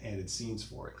created and added scenes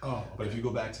for it. Oh, okay. But if you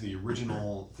go back to the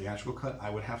original theatrical cut, I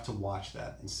would have to watch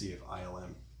that and see if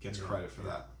ILM gets credit for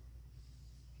that.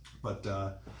 But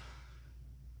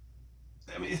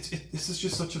I mean, this is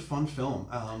just such a fun film.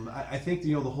 I think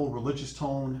the whole religious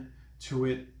tone to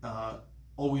it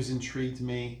always intrigued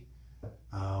me.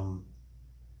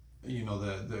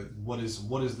 The what is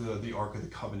the Ark of the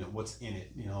Covenant? What's in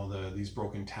it? These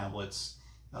broken tablets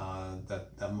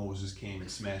that Moses came and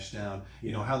smashed down.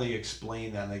 How they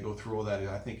explain that and they go through all that,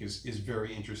 I think is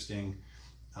very interesting.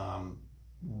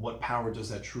 What power does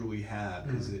that truly have?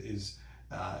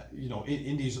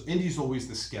 Indy's always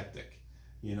the skeptic.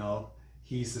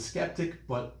 He's the skeptic,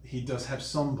 but he does have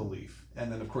some belief. And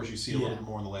then, of course, you see a little bit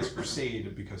more in The Last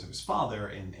Crusade because of his father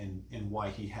and why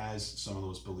he has some of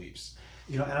those beliefs.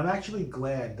 And I'm actually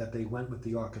glad that they went with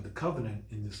the Ark of the Covenant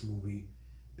in this movie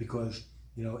because,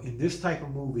 in this type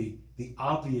of movie, the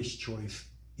obvious choice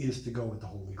is to go with the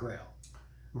Holy Grail.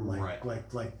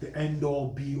 Like the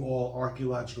end-all, be-all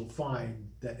archaeological find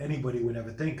that anybody would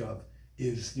ever think of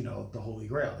is, the Holy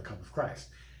Grail, the Cup of Christ.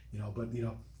 But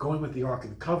going with the Ark of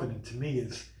the Covenant to me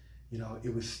is,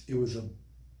 it was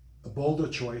a bolder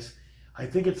choice. I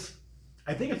think it's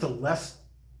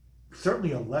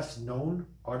certainly a less known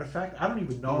artifact. I don't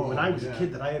even know when I was a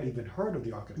kid that I had even heard of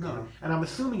the Ark of the Covenant, and I'm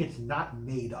assuming it's not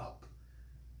made up.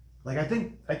 Like I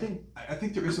think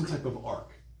there is some type of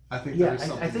ark. I think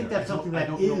I think that's something that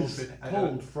is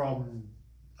pulled from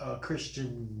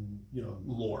Christian,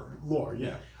 lore.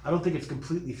 Yeah. I don't think it's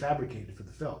completely fabricated for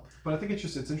the film. But I think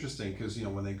it's interesting because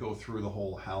when they go through the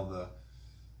whole how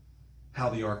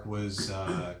the ark was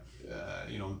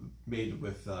made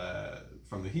with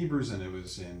from the Hebrews, and it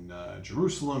was in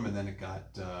Jerusalem, and then it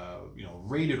got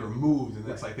raided or moved, and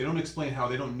it's like they don't explain how,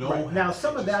 they don't know. Right. Now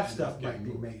some of that stuff might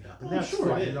be made up, and that's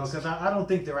fine, because I don't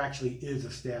think there actually is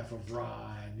a staff of Ra.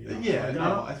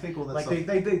 I think all that like stuff.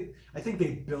 I think they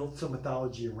built some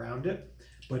mythology around it,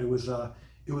 but it was a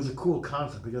cool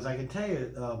concept because I can tell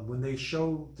you when they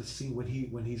show the scene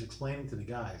when he's explaining to the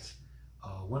guys,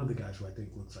 one of the guys who I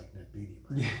think looks like Ned Beatty,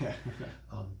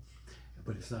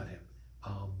 but it's not him.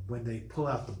 When they pull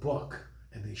out the book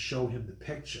and they show him the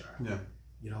picture,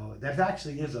 that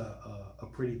actually is a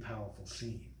pretty powerful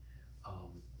scene.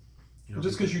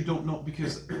 Just because you don't know,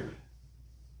 because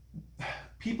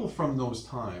people from those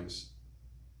times,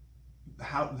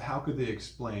 how could they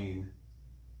explain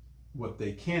what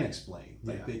they can't explain?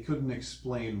 They couldn't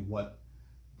explain what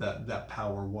that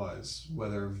power was,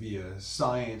 whether via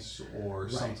science or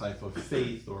some type of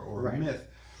faith or myth.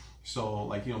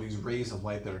 So these rays of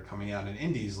light that are coming out in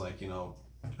Indy's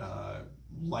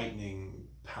lightning,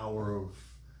 power of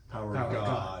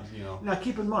God. Now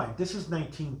keep in mind, this is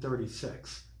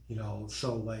 1936.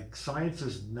 So science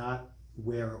is not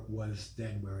where it was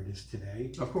then, where it is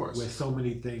today. Of course. Where so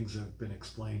many things have been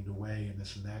explained away and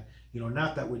this and that.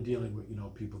 Not that we're dealing with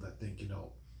people that think the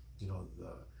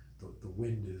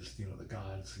wind is the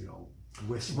gods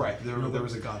whistling. Right. There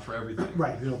was a God for everything.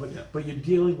 Right. But you're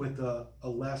dealing with a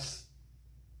less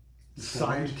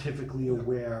scientifically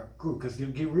aware group, because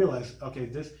you realize, okay,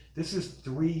 this is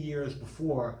 3 years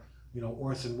before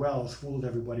Orson Welles fooled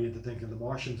everybody into thinking the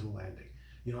Martians were landing.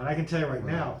 And I can tell you right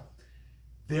now,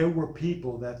 there were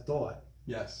people that thought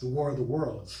the War of the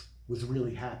Worlds was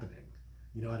really happening.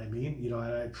 You know what I mean?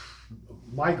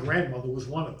 My grandmother was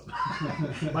one of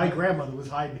them. My grandmother was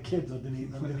hiding the kids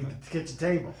underneath the kitchen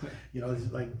table.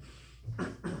 It's like,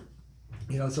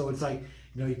 so it's like,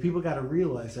 people got to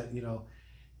realize that,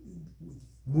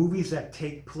 movies that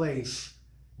take place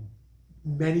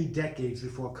many decades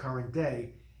before current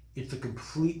day, it's a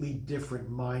completely different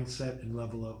mindset and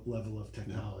level of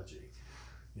technology.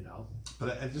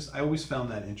 But I always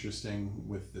found that interesting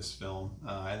with this film,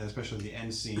 and especially the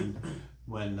end scene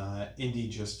when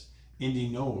Indy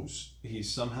knows, he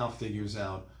somehow figures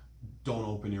out, don't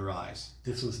open your eyes.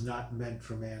 This was not meant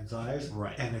for man's eyes,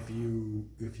 right? And if you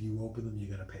open them,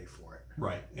 you're gonna pay for it.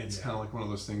 Right. It's kind of like one of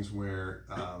those things where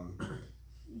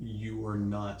you are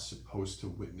not supposed to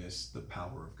witness the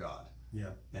power of God.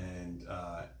 Yeah. And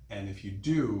if you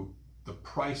do, the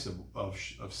price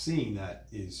of seeing that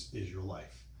is your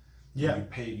life. Yeah.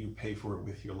 You pay for it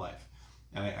with your life.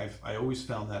 And I always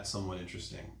found that somewhat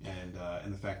interesting, and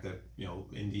the fact that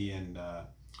Indy and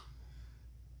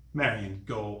Marion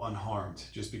go unharmed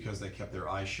just because they kept their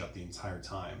eyes shut the entire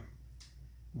time.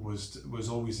 was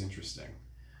always interesting.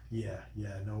 Yeah,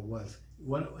 no, it was.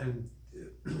 And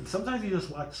sometimes you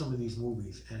just watch some of these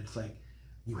movies, and it's like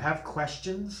you have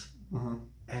questions, Mm-hmm.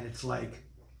 and it's like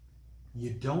you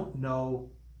don't know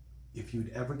if you'd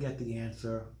ever get the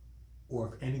answer,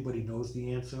 or if anybody knows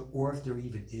the answer, or if there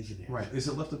even is an answer. Right? Is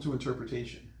it left up to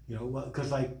interpretation? You know, well, because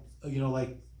the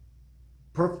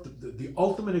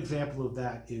ultimate example of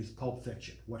that is Pulp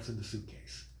Fiction. What's in the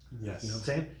suitcase? Yes. You know what I'm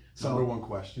saying? So Number one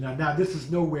question. now this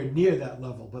is nowhere near that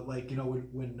level, but like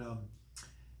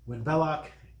when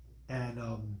Belloc and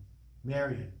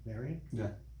Marion, Yeah.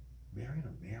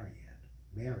 when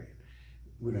Marion.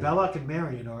 Belloc and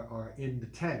Marion are in the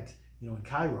tent, in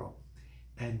Cairo,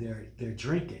 and they're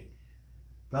drinking.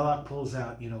 Belloc pulls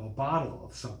out, a bottle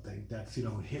of something that's,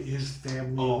 his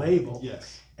family label.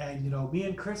 Yes. And, me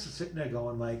and Chris are sitting there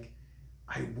going like,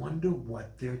 I wonder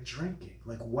what they're drinking.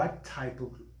 Like what type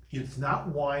of, it's not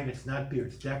wine, it's not beer.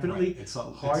 It's definitely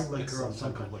hard liquor of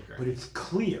some kind. Liquor. But it's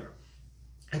clear.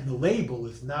 And the label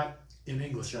is not in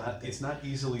English. It's not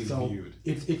easily viewed.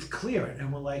 It's clear.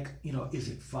 And we're like, is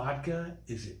it vodka?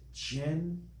 Is it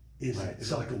gin? Is it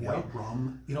something like a else? white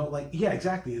rum? Yeah,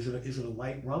 exactly. Is it a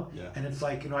light rum? Yeah. And it's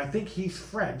like, I think he's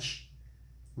French.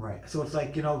 Right. So it's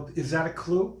like, is that a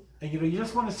clue? And you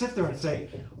just want to sit there and say,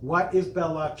 what is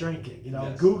Belloc drinking?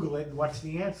 Yes. Google it and what's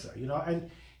the answer? And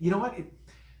you know what?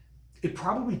 It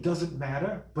probably doesn't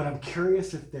matter, but I'm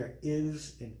curious if there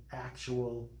is an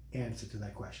actual answer to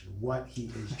that question. What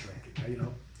he is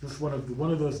drinking. It's one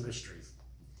of those mysteries.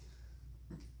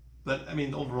 But I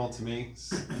mean, overall, to me,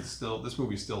 this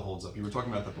movie still holds up. You were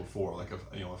talking about that before, like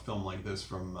a film like this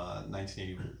from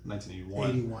 1981.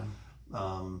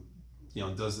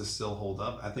 81. Does this still hold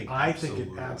up? I think it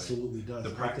absolutely does. The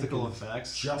practical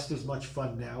effects, just as much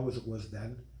fun now as it was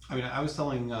then. I mean, I was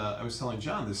telling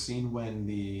John the scene when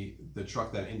the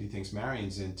truck that Indy thinks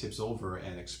Marion's in tips over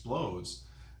and explodes,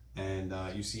 and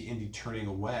you see Indy turning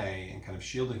away and kind of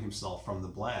shielding himself from the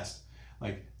blast.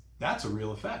 Like that's a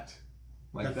real effect.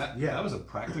 Like that was a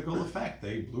practical effect.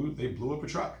 They blew up a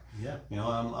truck. Yeah.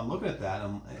 I'm looking at that.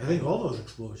 I think all those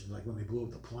explosions, like when they blew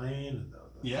up the plane and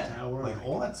the tower, like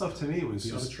all that stuff to me was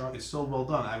the other truck. It's so well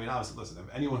done. I mean, obviously, listen,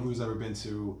 if anyone who's ever been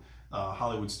to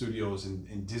Hollywood Studios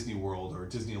in Disney World or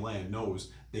Disneyland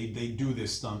knows they do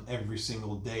this stunt every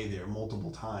single day there,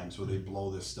 multiple times, where they blow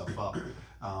this stuff up.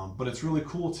 But it's really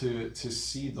cool to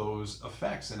see those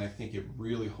effects, and I think it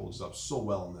really holds up so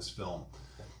well in this film.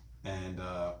 And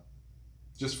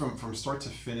just from start to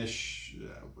finish,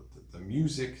 with the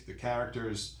music, the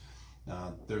characters,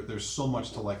 there's so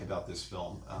much to like about this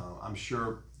film. I'm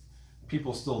sure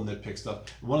people still nitpick stuff.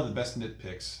 One of the best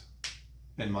nitpicks,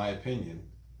 in my opinion,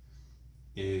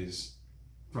 is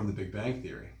from The Big Bang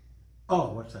Theory.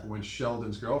 Oh, what's that? When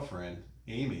Sheldon's girlfriend,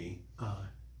 Amy,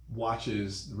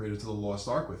 watches Raiders of the Lost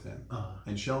Ark with him.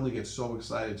 And Sheldon gets so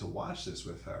excited to watch this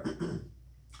with her.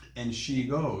 And she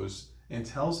goes and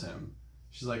tells him,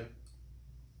 she's like,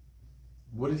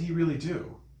 what did he really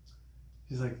do?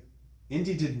 She's like,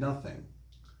 Indy did nothing.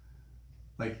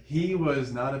 Like, he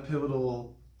was not a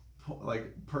pivotal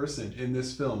person in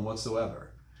this film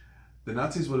whatsoever. The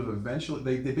Nazis would have eventually,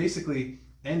 they basically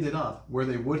ended up where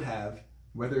they would have,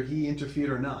 whether he interfered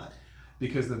or not,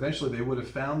 because eventually they would have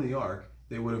found the Ark,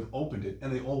 they would have opened it,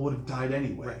 and they all would have died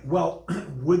anyway. Right. Well,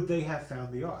 would they have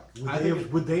found the Ark?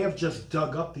 Would they have just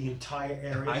dug up the entire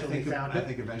area until they found it? I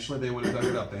think eventually they would have dug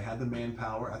it up. They had the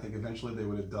manpower. I think eventually they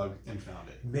would have dug and found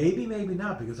it. Maybe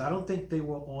not, because I don't think they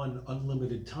were on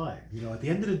unlimited time. At the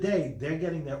end of the day, they're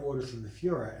getting their orders from the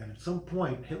Fuhrer, and at some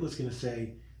point, Hitler's going to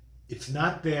say, it's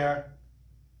not there,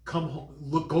 come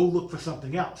home, go look for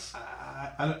something else.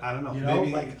 I don't know.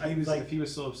 Maybe if he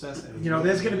was so obsessed.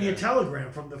 There's going to be a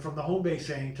telegram from the home base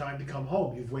saying, "Time to come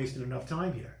home. You've wasted enough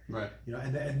time here." Right.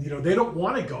 And they don't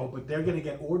want to go, but they're going to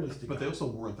get orders to go. But they also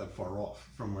weren't that far off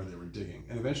from where they were digging,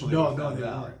 and eventually they found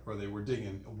out weren't. where they were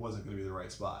digging wasn't going to be the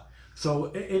right spot.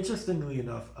 So interestingly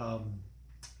enough,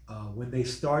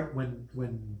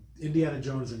 when Indiana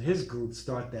Jones and his group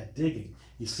start that digging,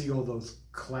 you see all those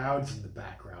clouds in the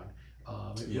background.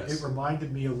 It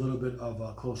reminded me a little bit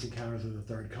of Close Encounters of the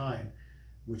Third Kind,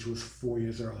 which was 4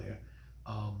 years earlier,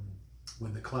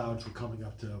 when the clouds were coming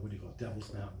up to, what do you call it,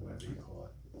 Devil's Mountain, whatever you call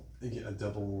it. Yeah,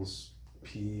 Devil's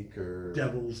Peak or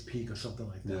something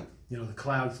like that. Yeah. The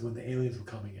clouds when the aliens were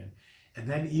coming in. And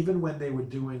then even when they were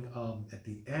doing, at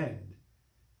the end,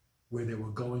 where they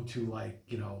were going to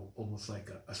almost like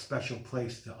a special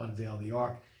place to unveil the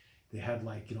Ark, they had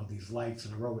these lights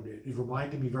in a row. It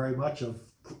reminded me very much of,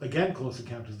 again, Close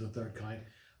Encounters of the Third Kind,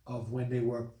 of when they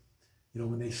were,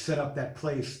 when they set up that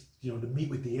place to meet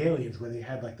with the aliens where they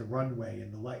had like the runway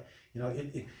and the light.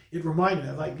 It reminded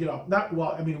me, like, not,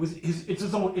 well, I mean, it's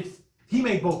his own, he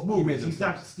made both movies. He's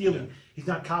not stealing, he's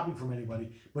not copying from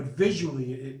anybody, but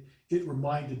visually it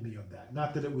reminded me of that.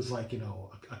 Not that it was like,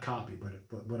 a copy, but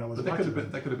when I was But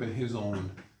that could have been his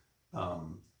own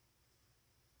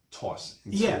toss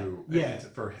into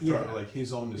for like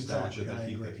his own nostalgia that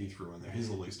he threw in there, his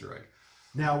little Easter egg.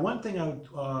 Now, one thing I would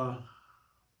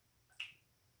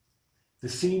the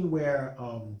scene where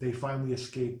they finally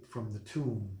escape from the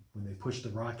tomb when they push the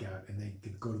rock out and they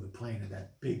go to the plane and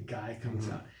that big guy comes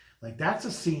out. Like, that's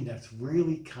a scene that's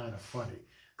really kind of funny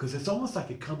because it's almost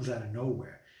like it comes out of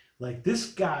nowhere. Like,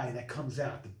 this guy that comes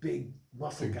out, the big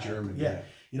muscle guy, German,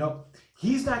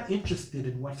 he's not interested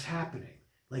in what's happening.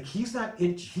 Like, he's not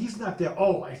there.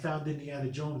 Oh, I found Indiana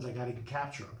Jones. I got to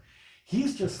capture him.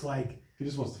 He's just like, he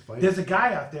just wants to fight. There's a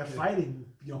guy out there fighting,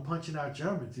 punching out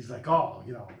Germans. He's like, oh,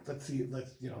 let's see what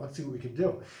we can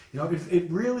do.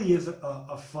 It really is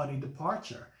a funny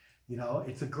departure.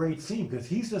 It's a great scene because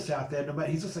he's just out there. And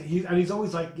he's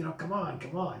always like, come on.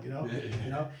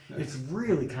 It's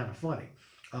really kind of funny.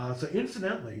 So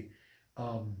incidentally,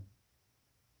 to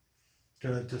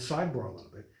sidebar a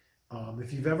little bit,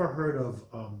 if you've ever heard of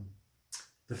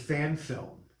the fan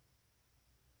film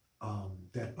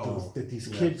that these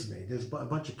kids made, there's a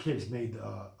bunch of kids made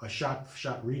a shot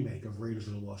remake of Raiders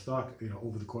of the Lost Ark,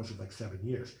 over the course of like 7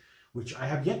 years, which I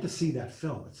have yet to see that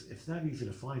film. It's not easy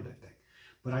to find, I think,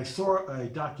 but I saw a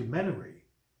documentary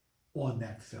on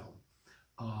that film,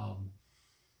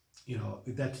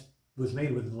 that was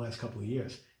made within the last couple of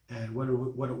years, and what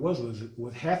it was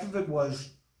half of it was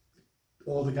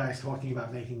all the guys talking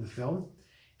about making the film.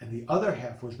 And the other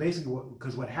half was basically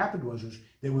because what happened was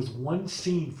there was one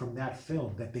scene from that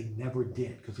film that they never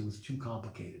did because it was too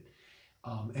complicated.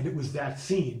 And it was that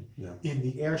scene in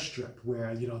the airstrip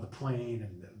where, the plane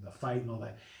and the fight and all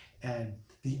that. And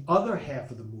the other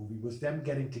half of the movie was them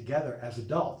getting together as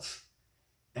adults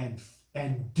and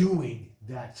doing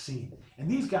that scene. And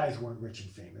these guys weren't rich and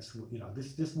famous.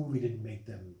 This movie didn't make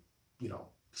them,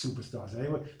 superstars.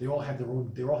 They all had their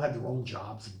own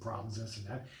jobs and problems, this and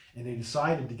that, and they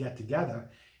decided to get together,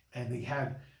 and they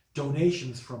had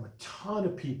donations from a ton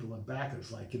of people and backers.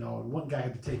 Like, one guy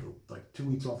had to take like 2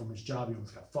 weeks off from his job. He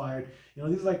almost got fired.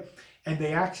 And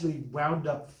they actually wound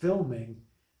up filming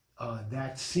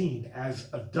that scene as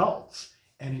adults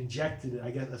and injected it.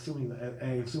 I guess assuming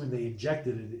they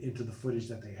injected it into the footage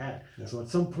that they had. Yeah. So at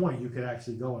some point you could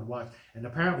actually go and watch. And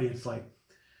apparently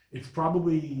it's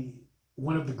probably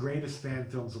one of the greatest fan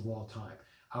films of all time,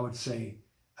 I would say,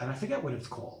 and I forget what it's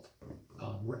called.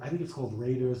 I think it's called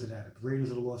Raiders of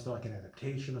the Lost Ark, an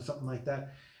adaptation or something like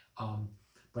that.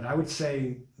 But I would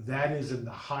say that is in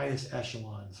the highest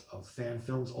echelons of fan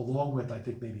films, along with, I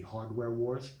think, maybe Hardware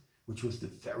Wars, which was the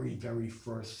very, very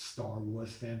first Star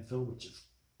Wars fan film, which is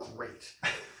great.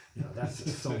 That's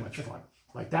just so much fun.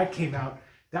 Like, that came out.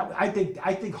 I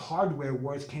think Hardware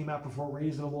Wars came out before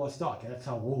Raiders of the Lost Ark. That's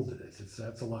how old it is.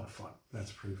 That's a lot of fun. That's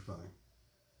pretty funny.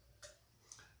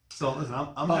 So listen,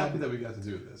 I'm happy that we got to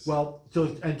do this. Well,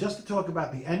 and just to talk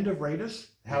about the end of Raiders,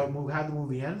 how the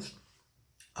movie ends.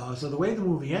 So the way the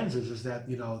movie ends is that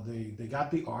they got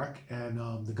the Ark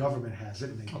and the government has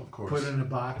it and they put it in a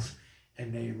box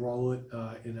and they roll it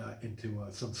into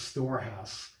some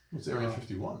storehouse. It's Area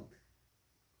 51.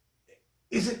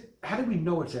 Is it? How do we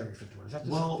know it's Area 51? Is that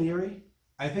just a theory?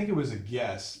 I think it was a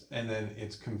guess, and then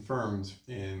it's confirmed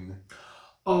in.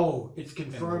 Oh, it's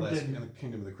confirmed in the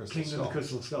Kingdom of the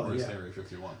Crystal Skull. Or it's Area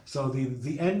 51. So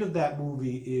the end of that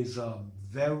movie is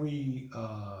very.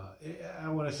 I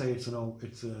want to say it's an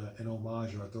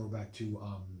homage or a throwback to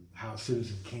how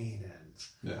Citizen Kane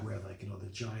ends, where the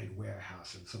giant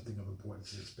warehouse and something of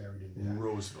importance is buried in there.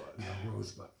 Rosebud.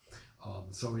 Rosebud.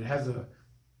 So it has a.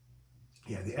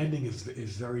 Yeah, the ending is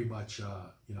very much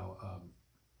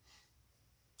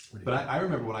but I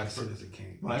remember when I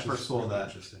first saw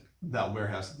that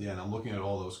warehouse at the end, I'm looking at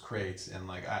all those crates and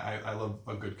like I love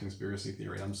a good conspiracy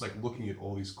theory. I'm just like looking at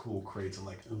all these cool crates and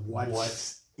like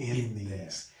what's in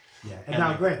these? There? Yeah, and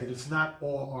now granted, it's not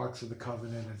all Arks of the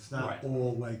Covenant. It's not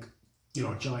all like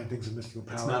giant things of mystical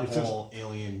power. It's not all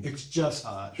alien. It's just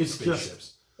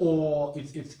spaceships. All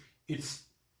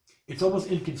it's almost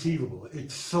inconceivable.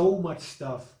 It's so much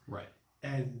stuff. Right.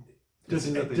 And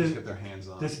that they just get their hands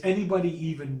on. Does anybody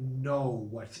even know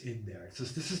what's in there?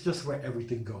 This is just where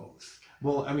everything goes.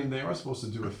 Well, I mean, they are supposed to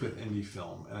do a fifth indie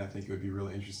film, and I think it would be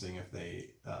really interesting if they.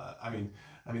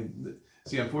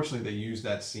 See, unfortunately, they used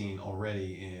that scene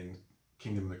already in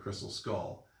Kingdom of the Crystal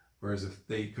Skull. Whereas if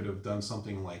they could have done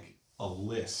something like a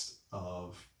list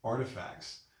of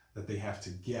artifacts that they have to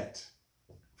get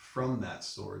from that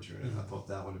storage unit. I thought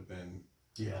that would have been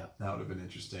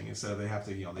interesting. Instead of they have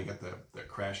to, they get the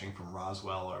crashing from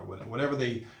Roswell or whatever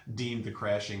they deemed the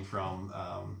crashing from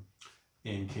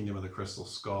in Kingdom of the Crystal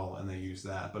Skull, and they use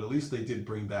that. But at least they did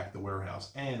bring back the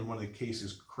warehouse. And one of the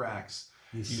cases cracks.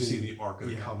 You see the Ark of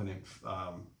the Covenant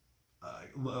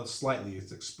slightly.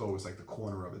 It's exposed, like the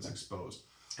corner of it's exposed.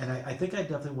 And I think I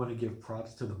definitely want to give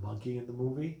props to the monkey in the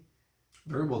movie.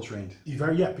 Very well trained.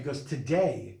 Because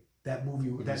today that movie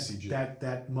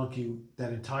that monkey,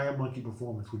 that entire monkey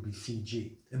performance would be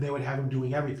CG, and they would have him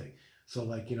doing everything. So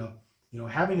like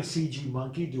having a CG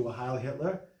monkey do a Heil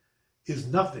Hitler is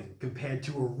nothing compared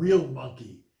to a real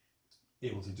monkey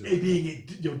able to do it. Being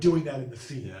doing that in the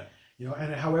scene. Yeah.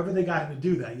 And however they got him to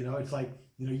do that, it's like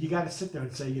you got to sit there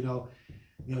and say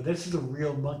this is a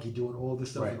real monkey doing all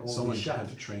this stuff and all these shots.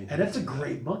 To train and that's a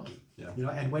great monkey. Yeah.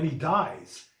 And when he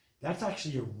dies, that's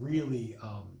actually a really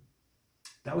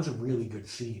that was a really good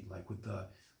scene. Like with the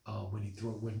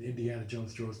when Indiana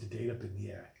Jones throws the date up in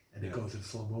the air and it goes in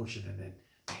slow motion and then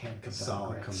the hand comes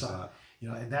out.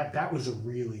 And that was a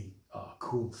really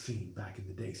cool scene back in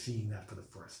the day. Seeing that for the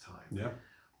first time. Yeah.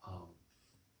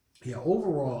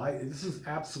 Overall, this is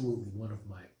absolutely one of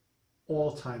my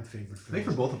all-time favorite films. I think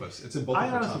for both of us, it's in both of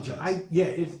our top 10s.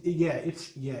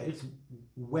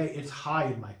 It's high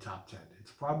in my top 10.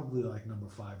 It's probably like number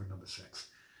 5 or number 6,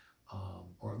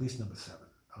 or at least number 7.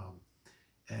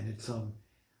 And it's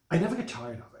I never get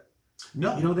tired of it.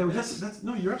 No,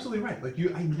 you're absolutely right. Like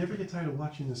I never get tired of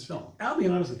watching this film. I'll be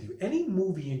honest with you. Any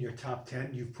movie in your top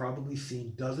 10, you've probably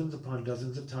seen dozens upon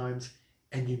dozens of times,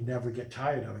 and you never get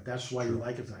tired of it. That's why you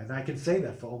like it. And I can say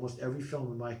that for almost every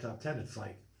film in my top 10. It's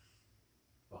like,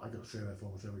 well, I gotta say that for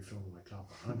almost every film in my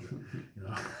top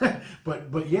 100.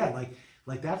 but yeah,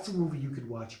 like that's a movie you could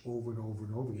watch over and over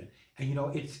and over again.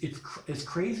 And it's as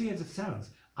crazy as it sounds.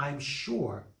 I'm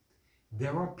sure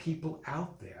there are people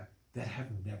out there that have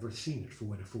never seen it for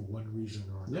one reason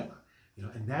or another.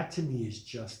 And that to me is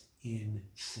just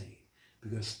insane.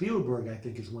 Because Spielberg, I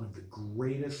think, is one of the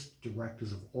greatest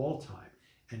directors of all time,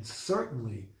 and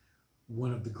certainly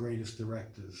one of the greatest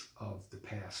directors of the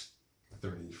past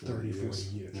 30, 40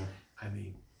 years. Yeah. I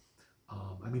mean,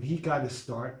 he got his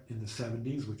start in the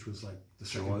 70s, which was like the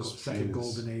second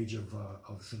golden age of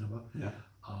cinema. Yeah.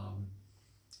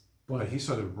 But he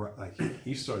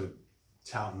started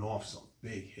touting off some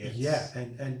big hits. Yeah,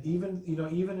 and even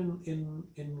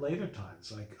in later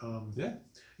times, like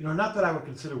not that I would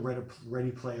consider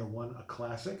Ready Player One a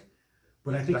classic,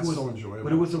 but I think it was so enjoyable.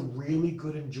 But it was a really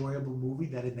good, enjoyable movie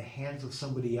that, in the hands of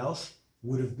somebody else,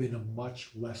 would have been a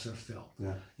much lesser film.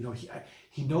 Yeah.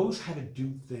 He knows how to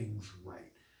do things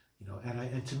right.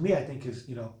 And to me, I think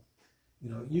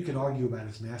you can argue about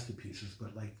his masterpieces,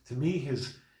 but like to me,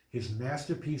 his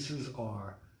masterpieces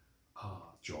are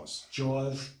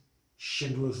Jaws,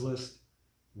 Schindler's List,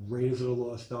 Raiders of the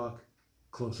Lost Ark,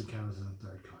 Close Encounters of the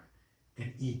Third Kind,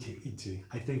 and E.T. E.T.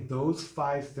 I think those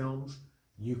 5 films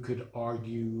you could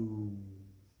argue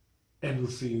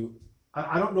endlessly.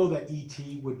 I don't know that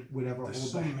E.T. would ever hold.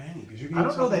 So many. I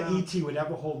don't know that E.T. would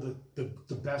ever hold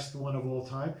the best one of all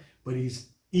time, but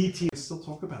E.T. I still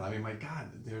talk about it. I mean, my God,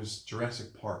 there's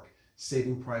Jurassic Park,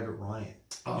 Saving Private Ryan.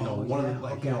 One of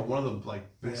the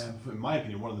best, in my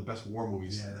opinion, one of the best war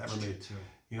movies ever made. Too.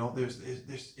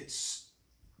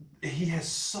 He has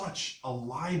such a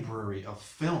library of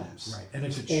films, right? And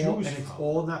it's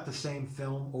all not the same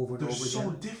film over and over again. They're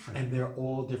so different, and they're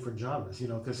all different genres.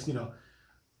 Because I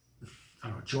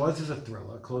don't know. Jaws is a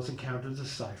thriller. Close Encounters is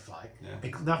sci-fi.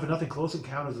 Yeah. Not for nothing, Close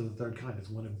Encounters of the Third Kind is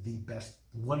one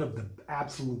of the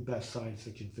absolute best science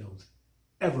fiction films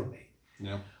ever made.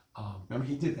 Yeah. Remember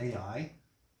he did AI,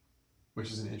 which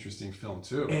is an interesting film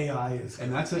too. AI is,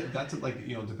 and that's like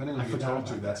depending on who you talk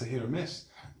to, that's a hit or miss.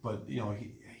 But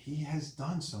he has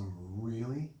done some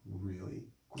really, really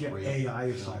great AI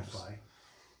is films. sci-fi.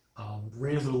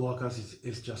 Raiders of the Lost Ark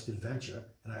is just adventure,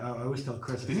 and I always tell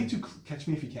Chris. Didn't he do Catch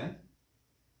Me If You Can?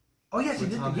 Oh yes, he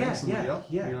did. Yeah.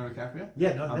 Leonardo DiCaprio.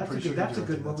 Yeah, no, that's a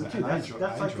good movie too. That's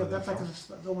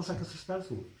almost like a suspense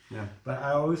movie. Yeah. But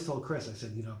I always told Chris, I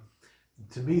said,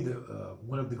 to me,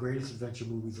 one of the greatest adventure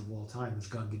movies of all time is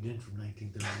Gunga Din from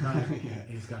 1939, and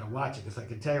he's got to watch it because I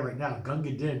can tell you right now,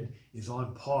 Gunga Din is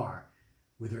on par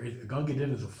with Gunga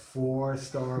Din is a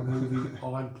 4-star movie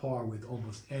on par with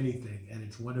almost anything, and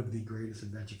it's one of the greatest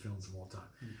adventure films of all time.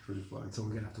 Pretty fun. So we're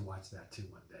gonna have to watch that too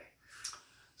one day.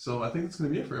 So I think that's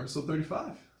going to be it for episode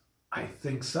 35. I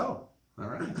think so. All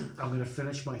right. I'm going to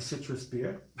finish my citrus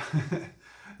beer.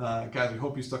 Guys, we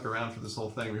hope you stuck around for this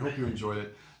whole thing. We hope you enjoyed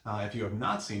it. If you have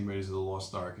not seen Raiders of the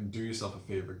Lost Ark, do yourself a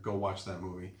favor. Go watch that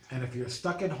movie. And if you're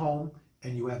stuck at home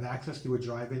and you have access to a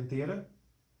drive-in theater,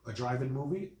 a drive-in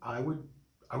movie, I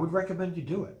would recommend you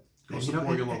do it. Go And,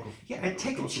 support your local. Yeah, and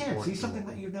take go a chance. support See your something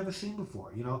local. that you've never seen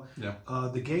before. Yeah.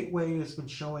 The Gateway has been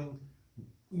showing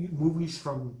movies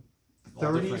from All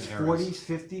 30s, different eras.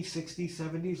 40s, 50s, 60s,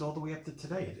 70s, all the way up to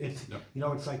today. It's Yep.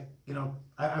 it's like and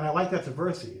I like that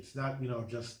diversity. It's not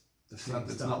just the It's same not,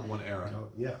 it's stuff. not one era.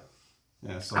 Yeah.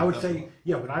 Yeah, so I would definitely. say,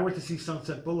 yeah, when I went to see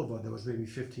Sunset Boulevard, there was maybe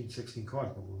 15, 16 cars.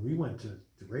 But when we went to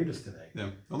the Raiders today, Yeah,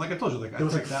 and like I told you, like there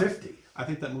was I like think that, 50. I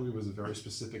think that movie was a very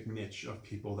specific niche of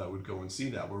people that would go and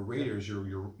see that. Where Raiders, you're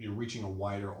reaching a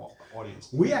wider audience.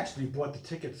 We actually bought the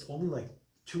tickets only like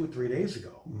 2 or 3 days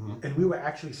ago. Mhm. And we were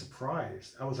actually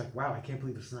surprised. I was like, wow, I can't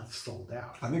believe it's not sold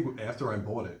out. I think after I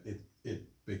bought it, it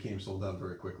became sold out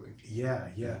very quickly.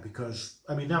 Yeah, because,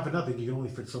 I mean, not for nothing, you can only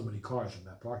fit so many cars in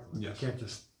that parking lot. Yes. You can't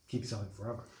just keep selling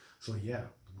forever. So, yeah,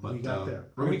 we But, got there.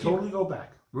 we're We're gonna going to totally go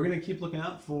back. We're gonna keep looking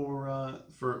out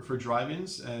for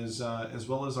drive-ins as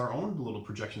well as our own little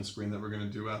projection screen that we're gonna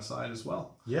do outside as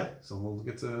well. Yeah. So we'll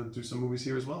get to do some movies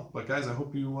here as well. But guys, I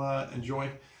hope you enjoy.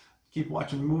 Keep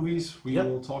watching movies. We Yep.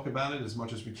 will talk about it as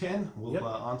much as we can. We'll Yep.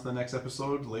 On to the next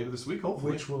episode later this week,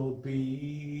 hopefully. Which will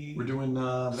be... We're doing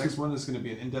the next one is going to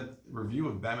be an in-depth review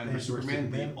of Batman vs Batman vs.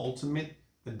 Superman, the Superman. Ultimate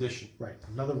Edition. Right,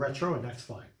 another retro, and that's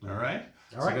fine. All right.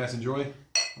 All So right. guys, enjoy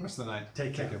the rest of the night.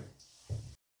 Take care. Take care.